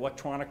 with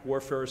Electronic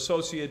Warfare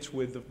Associates,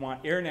 with the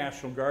Vermont Air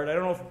National Guard. I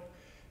don't know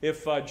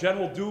if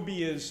General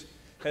Doobie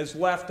has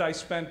left. I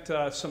spent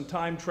some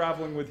time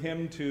traveling with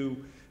him to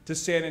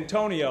San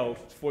Antonio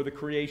for the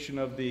creation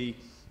of the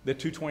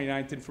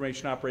 229th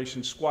Information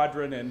Operations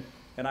Squadron,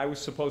 and I was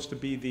supposed to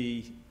be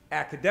the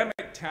academic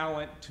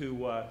talent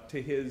to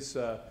his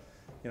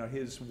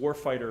his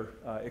warfighter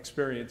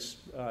experience.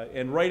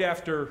 And right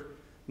after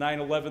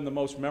 9/11, the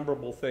most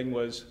memorable thing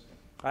was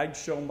I'd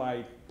show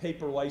my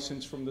paper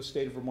license from the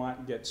state of Vermont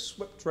and get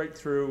swept right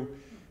through,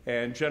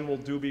 and General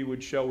Doobie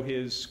would show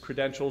his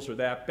credentials, or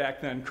that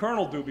back then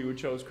Colonel Doobie would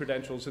show his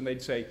credentials, and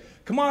they'd say,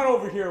 "Come on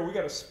over here, we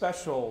got a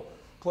special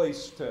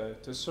place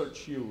to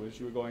search you," as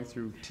you were going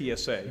through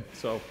TSA.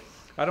 So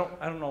I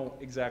don't know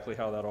exactly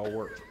how that all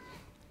worked.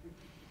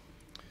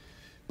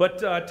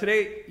 But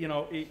today,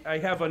 I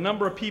have a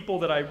number of people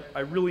that I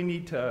really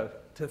need to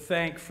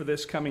thank for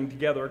this coming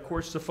together. Of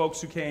course, the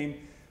folks who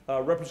came,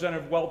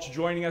 Representative Welch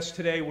joining us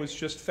today was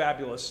just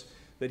fabulous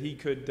that he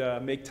could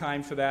make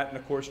time for that. And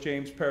of course,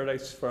 James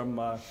Paradise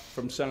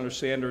from Senator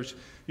Sanders.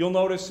 You'll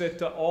notice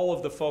that all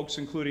of the folks,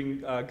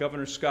 including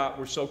Governor Scott,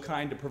 were so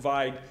kind to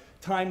provide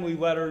timely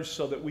letters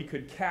so that we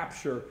could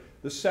capture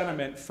the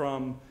sentiment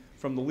from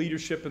the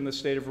leadership in the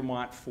state of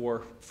Vermont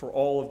for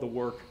all of the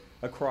work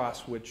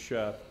across which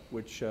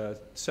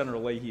Senator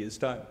Leahy has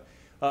done.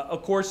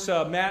 Of course,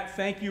 Matt,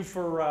 thank you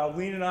for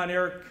leaning on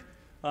Eric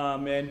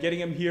and getting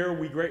him here.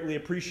 We greatly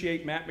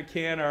appreciate Matt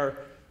McCann,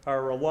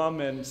 our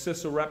alum and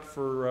CISA rep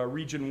for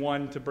Region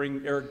 1, to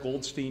bring Eric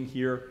Goldstein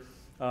here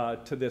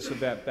to this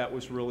event. That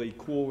was really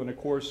cool. And of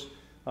course,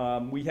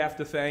 we have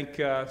to thank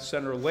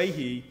Senator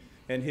Leahy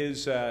and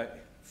his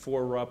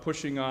for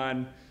pushing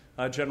on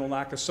General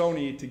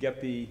Nakasone to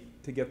get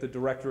the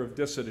director of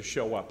DISA to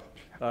show up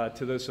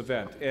to this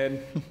event.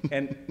 And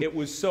it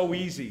was so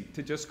easy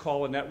to just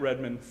call Annette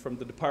Redmond from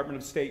the Department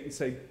of State and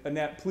say,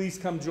 "Annette, please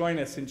come join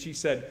us." And she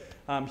said,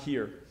 "I'm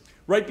here."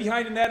 Right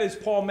behind Annette is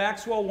Paul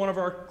Maxwell, one of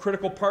our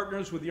critical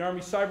partners with the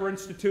Army Cyber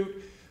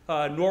Institute.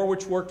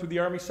 Norwich worked with the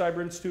Army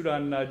Cyber Institute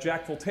on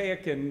Jack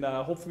Voltaic, and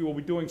hopefully we'll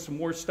be doing some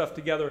more stuff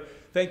together.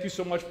 Thank you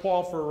so much,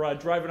 Paul, for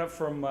driving up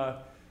from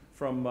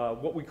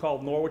what we call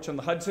Norwich on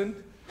the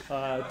Hudson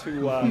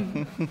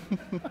to...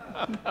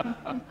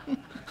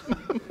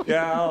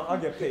 Yeah, I'll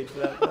get paid for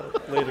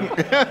that later.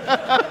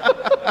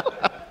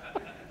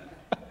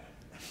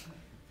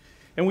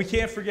 And we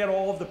can't forget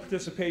all of the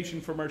participation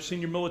from our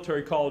senior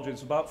military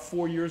colleges. About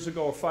 4 years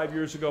ago or 5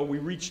 years ago, we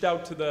reached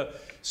out to the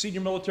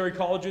senior military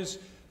colleges.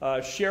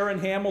 Sharon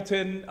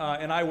Hamilton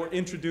and I were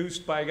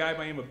introduced by a guy by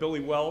the name of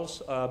Billy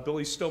Wells.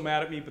 Billy's still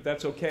mad at me, but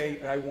that's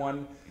okay. I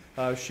won.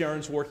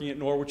 Sharon's working at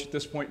Norwich at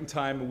this point in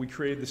time, and we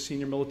created the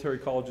Senior Military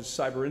Colleges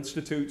Cyber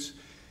Institutes.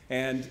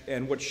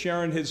 And what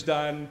Sharon has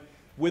done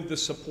with the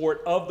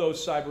support of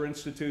those cyber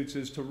institutes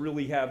is to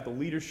really have the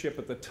leadership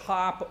at the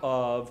top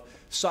of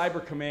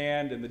Cyber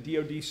Command and the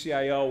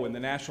DoD-CIO and the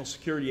National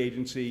Security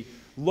Agency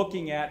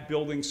looking at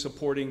building,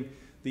 supporting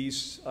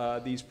these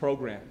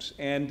programs.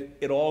 And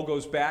it all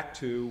goes back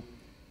to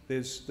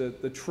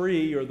the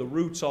tree, or the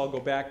roots all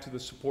go back to the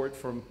support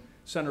from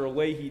Senator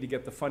Leahy to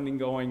get the funding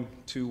going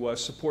to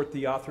support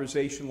the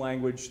authorization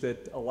language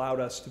that allowed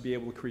us to be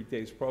able to create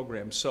these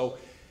programs. So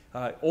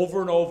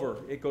over and over,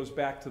 it goes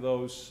back to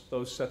those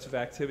sets of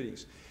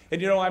activities. And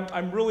you know,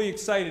 I'm really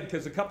excited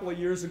because a couple of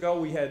years ago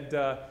we had,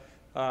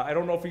 I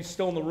don't know if he's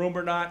still in the room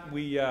or not,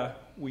 we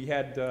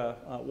had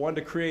wanted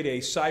to create a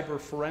cyber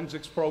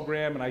forensics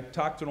program, and I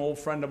talked to an old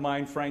friend of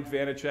mine, Frank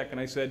Vanacek, and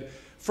I said,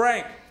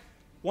 Frank,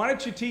 why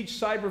don't you teach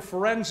cyber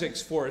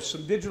forensics for us,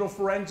 some digital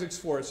forensics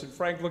for us? And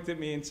Frank looked at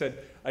me and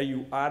said, are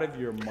you out of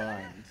your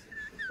mind?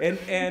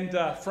 And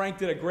Frank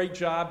did a great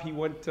job. He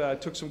went,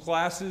 took some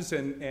classes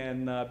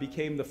and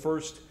became the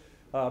first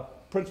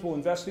principal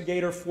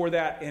investigator for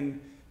that. And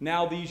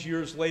now, these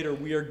years later,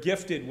 we are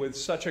gifted with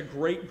such a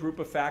great group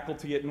of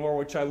faculty at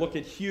Norwich. I look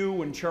at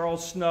Hugh and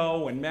Charles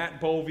Snow and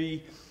Matt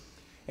Bovey,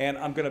 and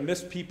I'm going to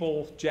miss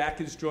people. Jack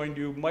has joined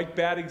you. Mike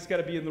Batting's got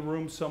to be in the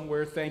room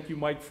somewhere. Thank you,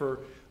 Mike, for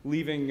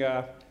leaving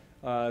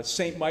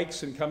St.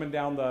 Mike's and coming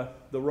down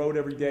the road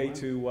every day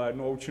to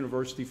Norwich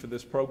University for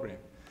this program.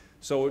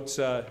 So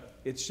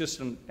it's just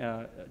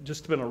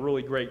been a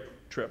really great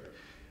trip.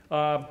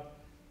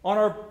 On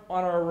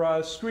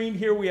our screen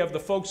here, we have the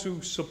folks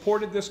who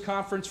supported this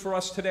conference for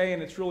us today,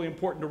 and it's really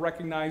important to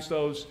recognize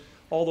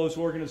all those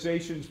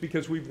organizations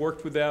because we've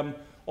worked with them.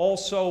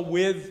 Also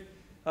with,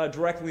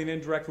 directly and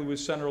indirectly with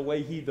Senator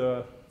Leahy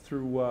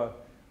through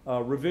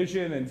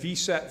Revision and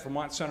VCET,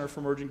 Vermont Center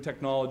for Emerging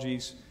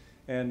Technologies,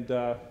 and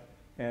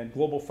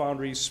Global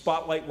Foundries,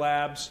 Spotlight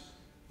Labs,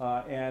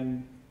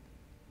 and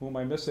who am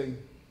I missing?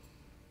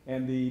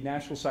 And the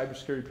National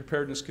Cybersecurity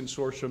Preparedness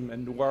Consortium,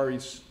 and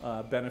Nuwari's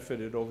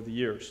benefited over the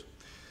years.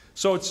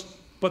 So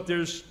but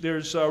there's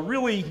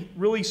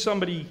really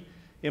somebody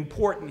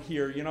important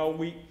here. You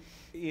know,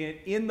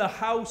 in the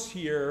House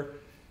here,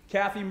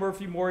 Kathy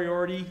Murphy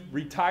Moriarty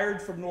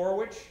retired from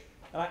Norwich.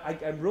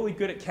 I'm really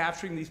good at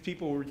capturing these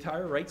people who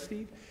retire, right,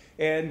 Steve?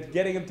 And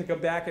getting them to come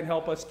back and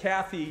help us.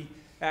 Kathy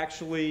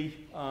actually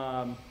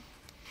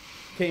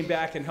came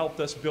back and helped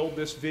us build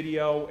this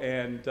video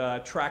and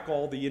track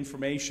all the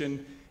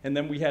information. And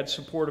then we had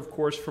support, of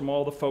course, from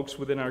all the folks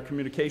within our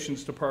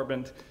communications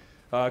department.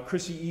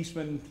 Chrissy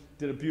Eastman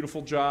did a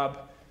beautiful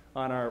job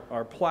on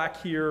our plaque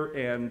here,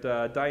 and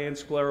Diane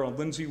Scalero and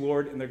Lindsay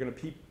Lord, and they're going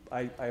to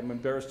I'm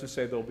embarrassed to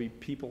say there'll be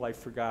people I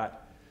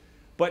forgot.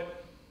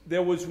 But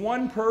there was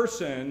one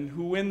person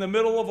who, in the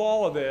middle of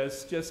all of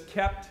this, just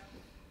kept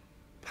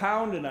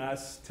pounding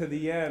us to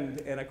the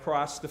end and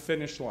across the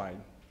finish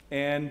line.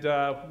 And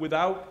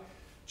without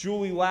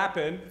Julie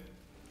Lappin,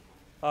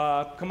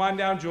 come on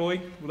down,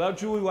 Julie. Without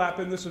Julie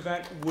Lappin, this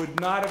event would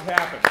not have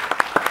happened.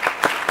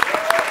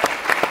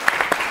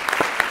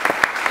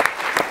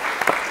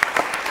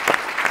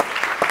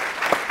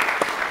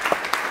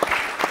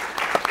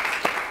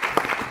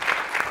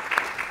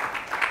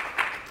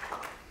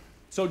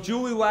 So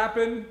Julie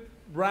Lappin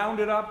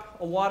rounded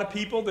up a lot of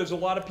people. There's a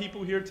lot of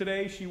people here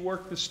today. She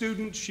worked the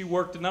students. She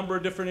worked a number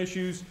of different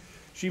issues.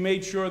 She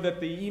made sure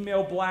that the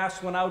email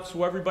blast went out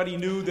so everybody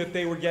knew that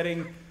they were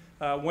getting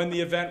when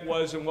the event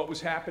was and what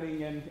was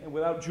happening. And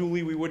without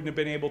Julie, we wouldn't have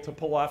been able to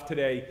pull off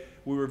today.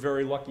 We were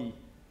very lucky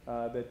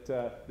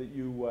that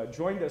you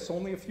joined us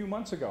only a few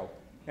months ago.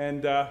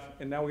 And now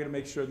we're going to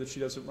make sure that she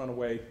doesn't run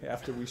away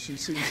after she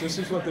sees this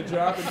is what the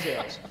job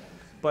entails.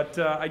 But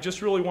I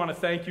just really want to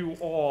thank you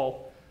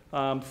all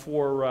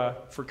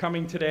for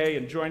coming today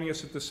and joining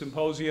us at the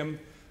symposium.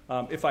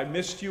 If I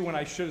missed you when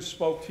I should have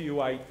spoke to you,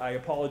 I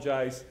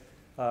apologize.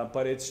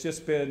 But it's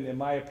just been, in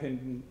my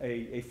opinion,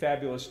 a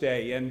fabulous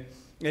day. And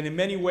in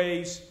many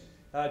ways,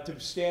 to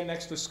stand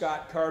next to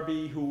Scott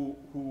Carbee, who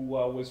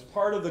was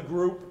part of the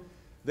group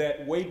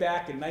that way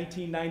back in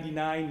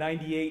 1999,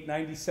 98,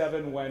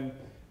 97,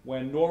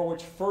 when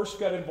Norwich first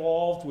got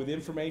involved with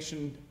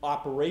information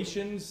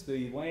operations,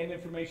 the land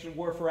information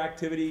warfare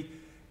activity.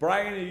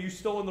 Brian, are you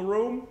still in the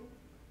room?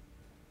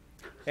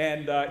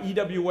 And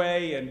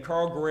EWA and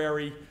Carl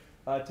Guerreri,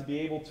 to be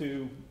able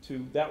to,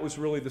 that was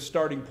really the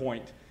starting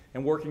point,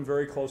 and working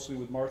very closely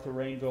with Martha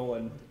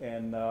Rainville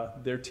and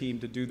their team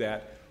to do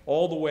that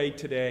all the way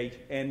today.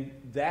 And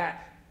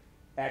that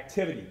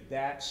activity,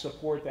 that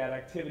support, that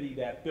activity,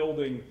 that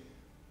building,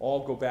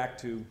 all go back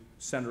to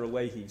Senator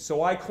Leahy.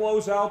 So I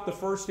close out the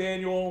first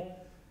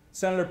annual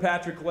Senator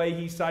Patrick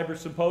Leahy Cyber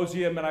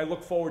Symposium, and I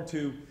look forward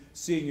to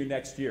seeing you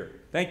next year.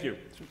 Thank you.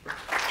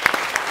 Super.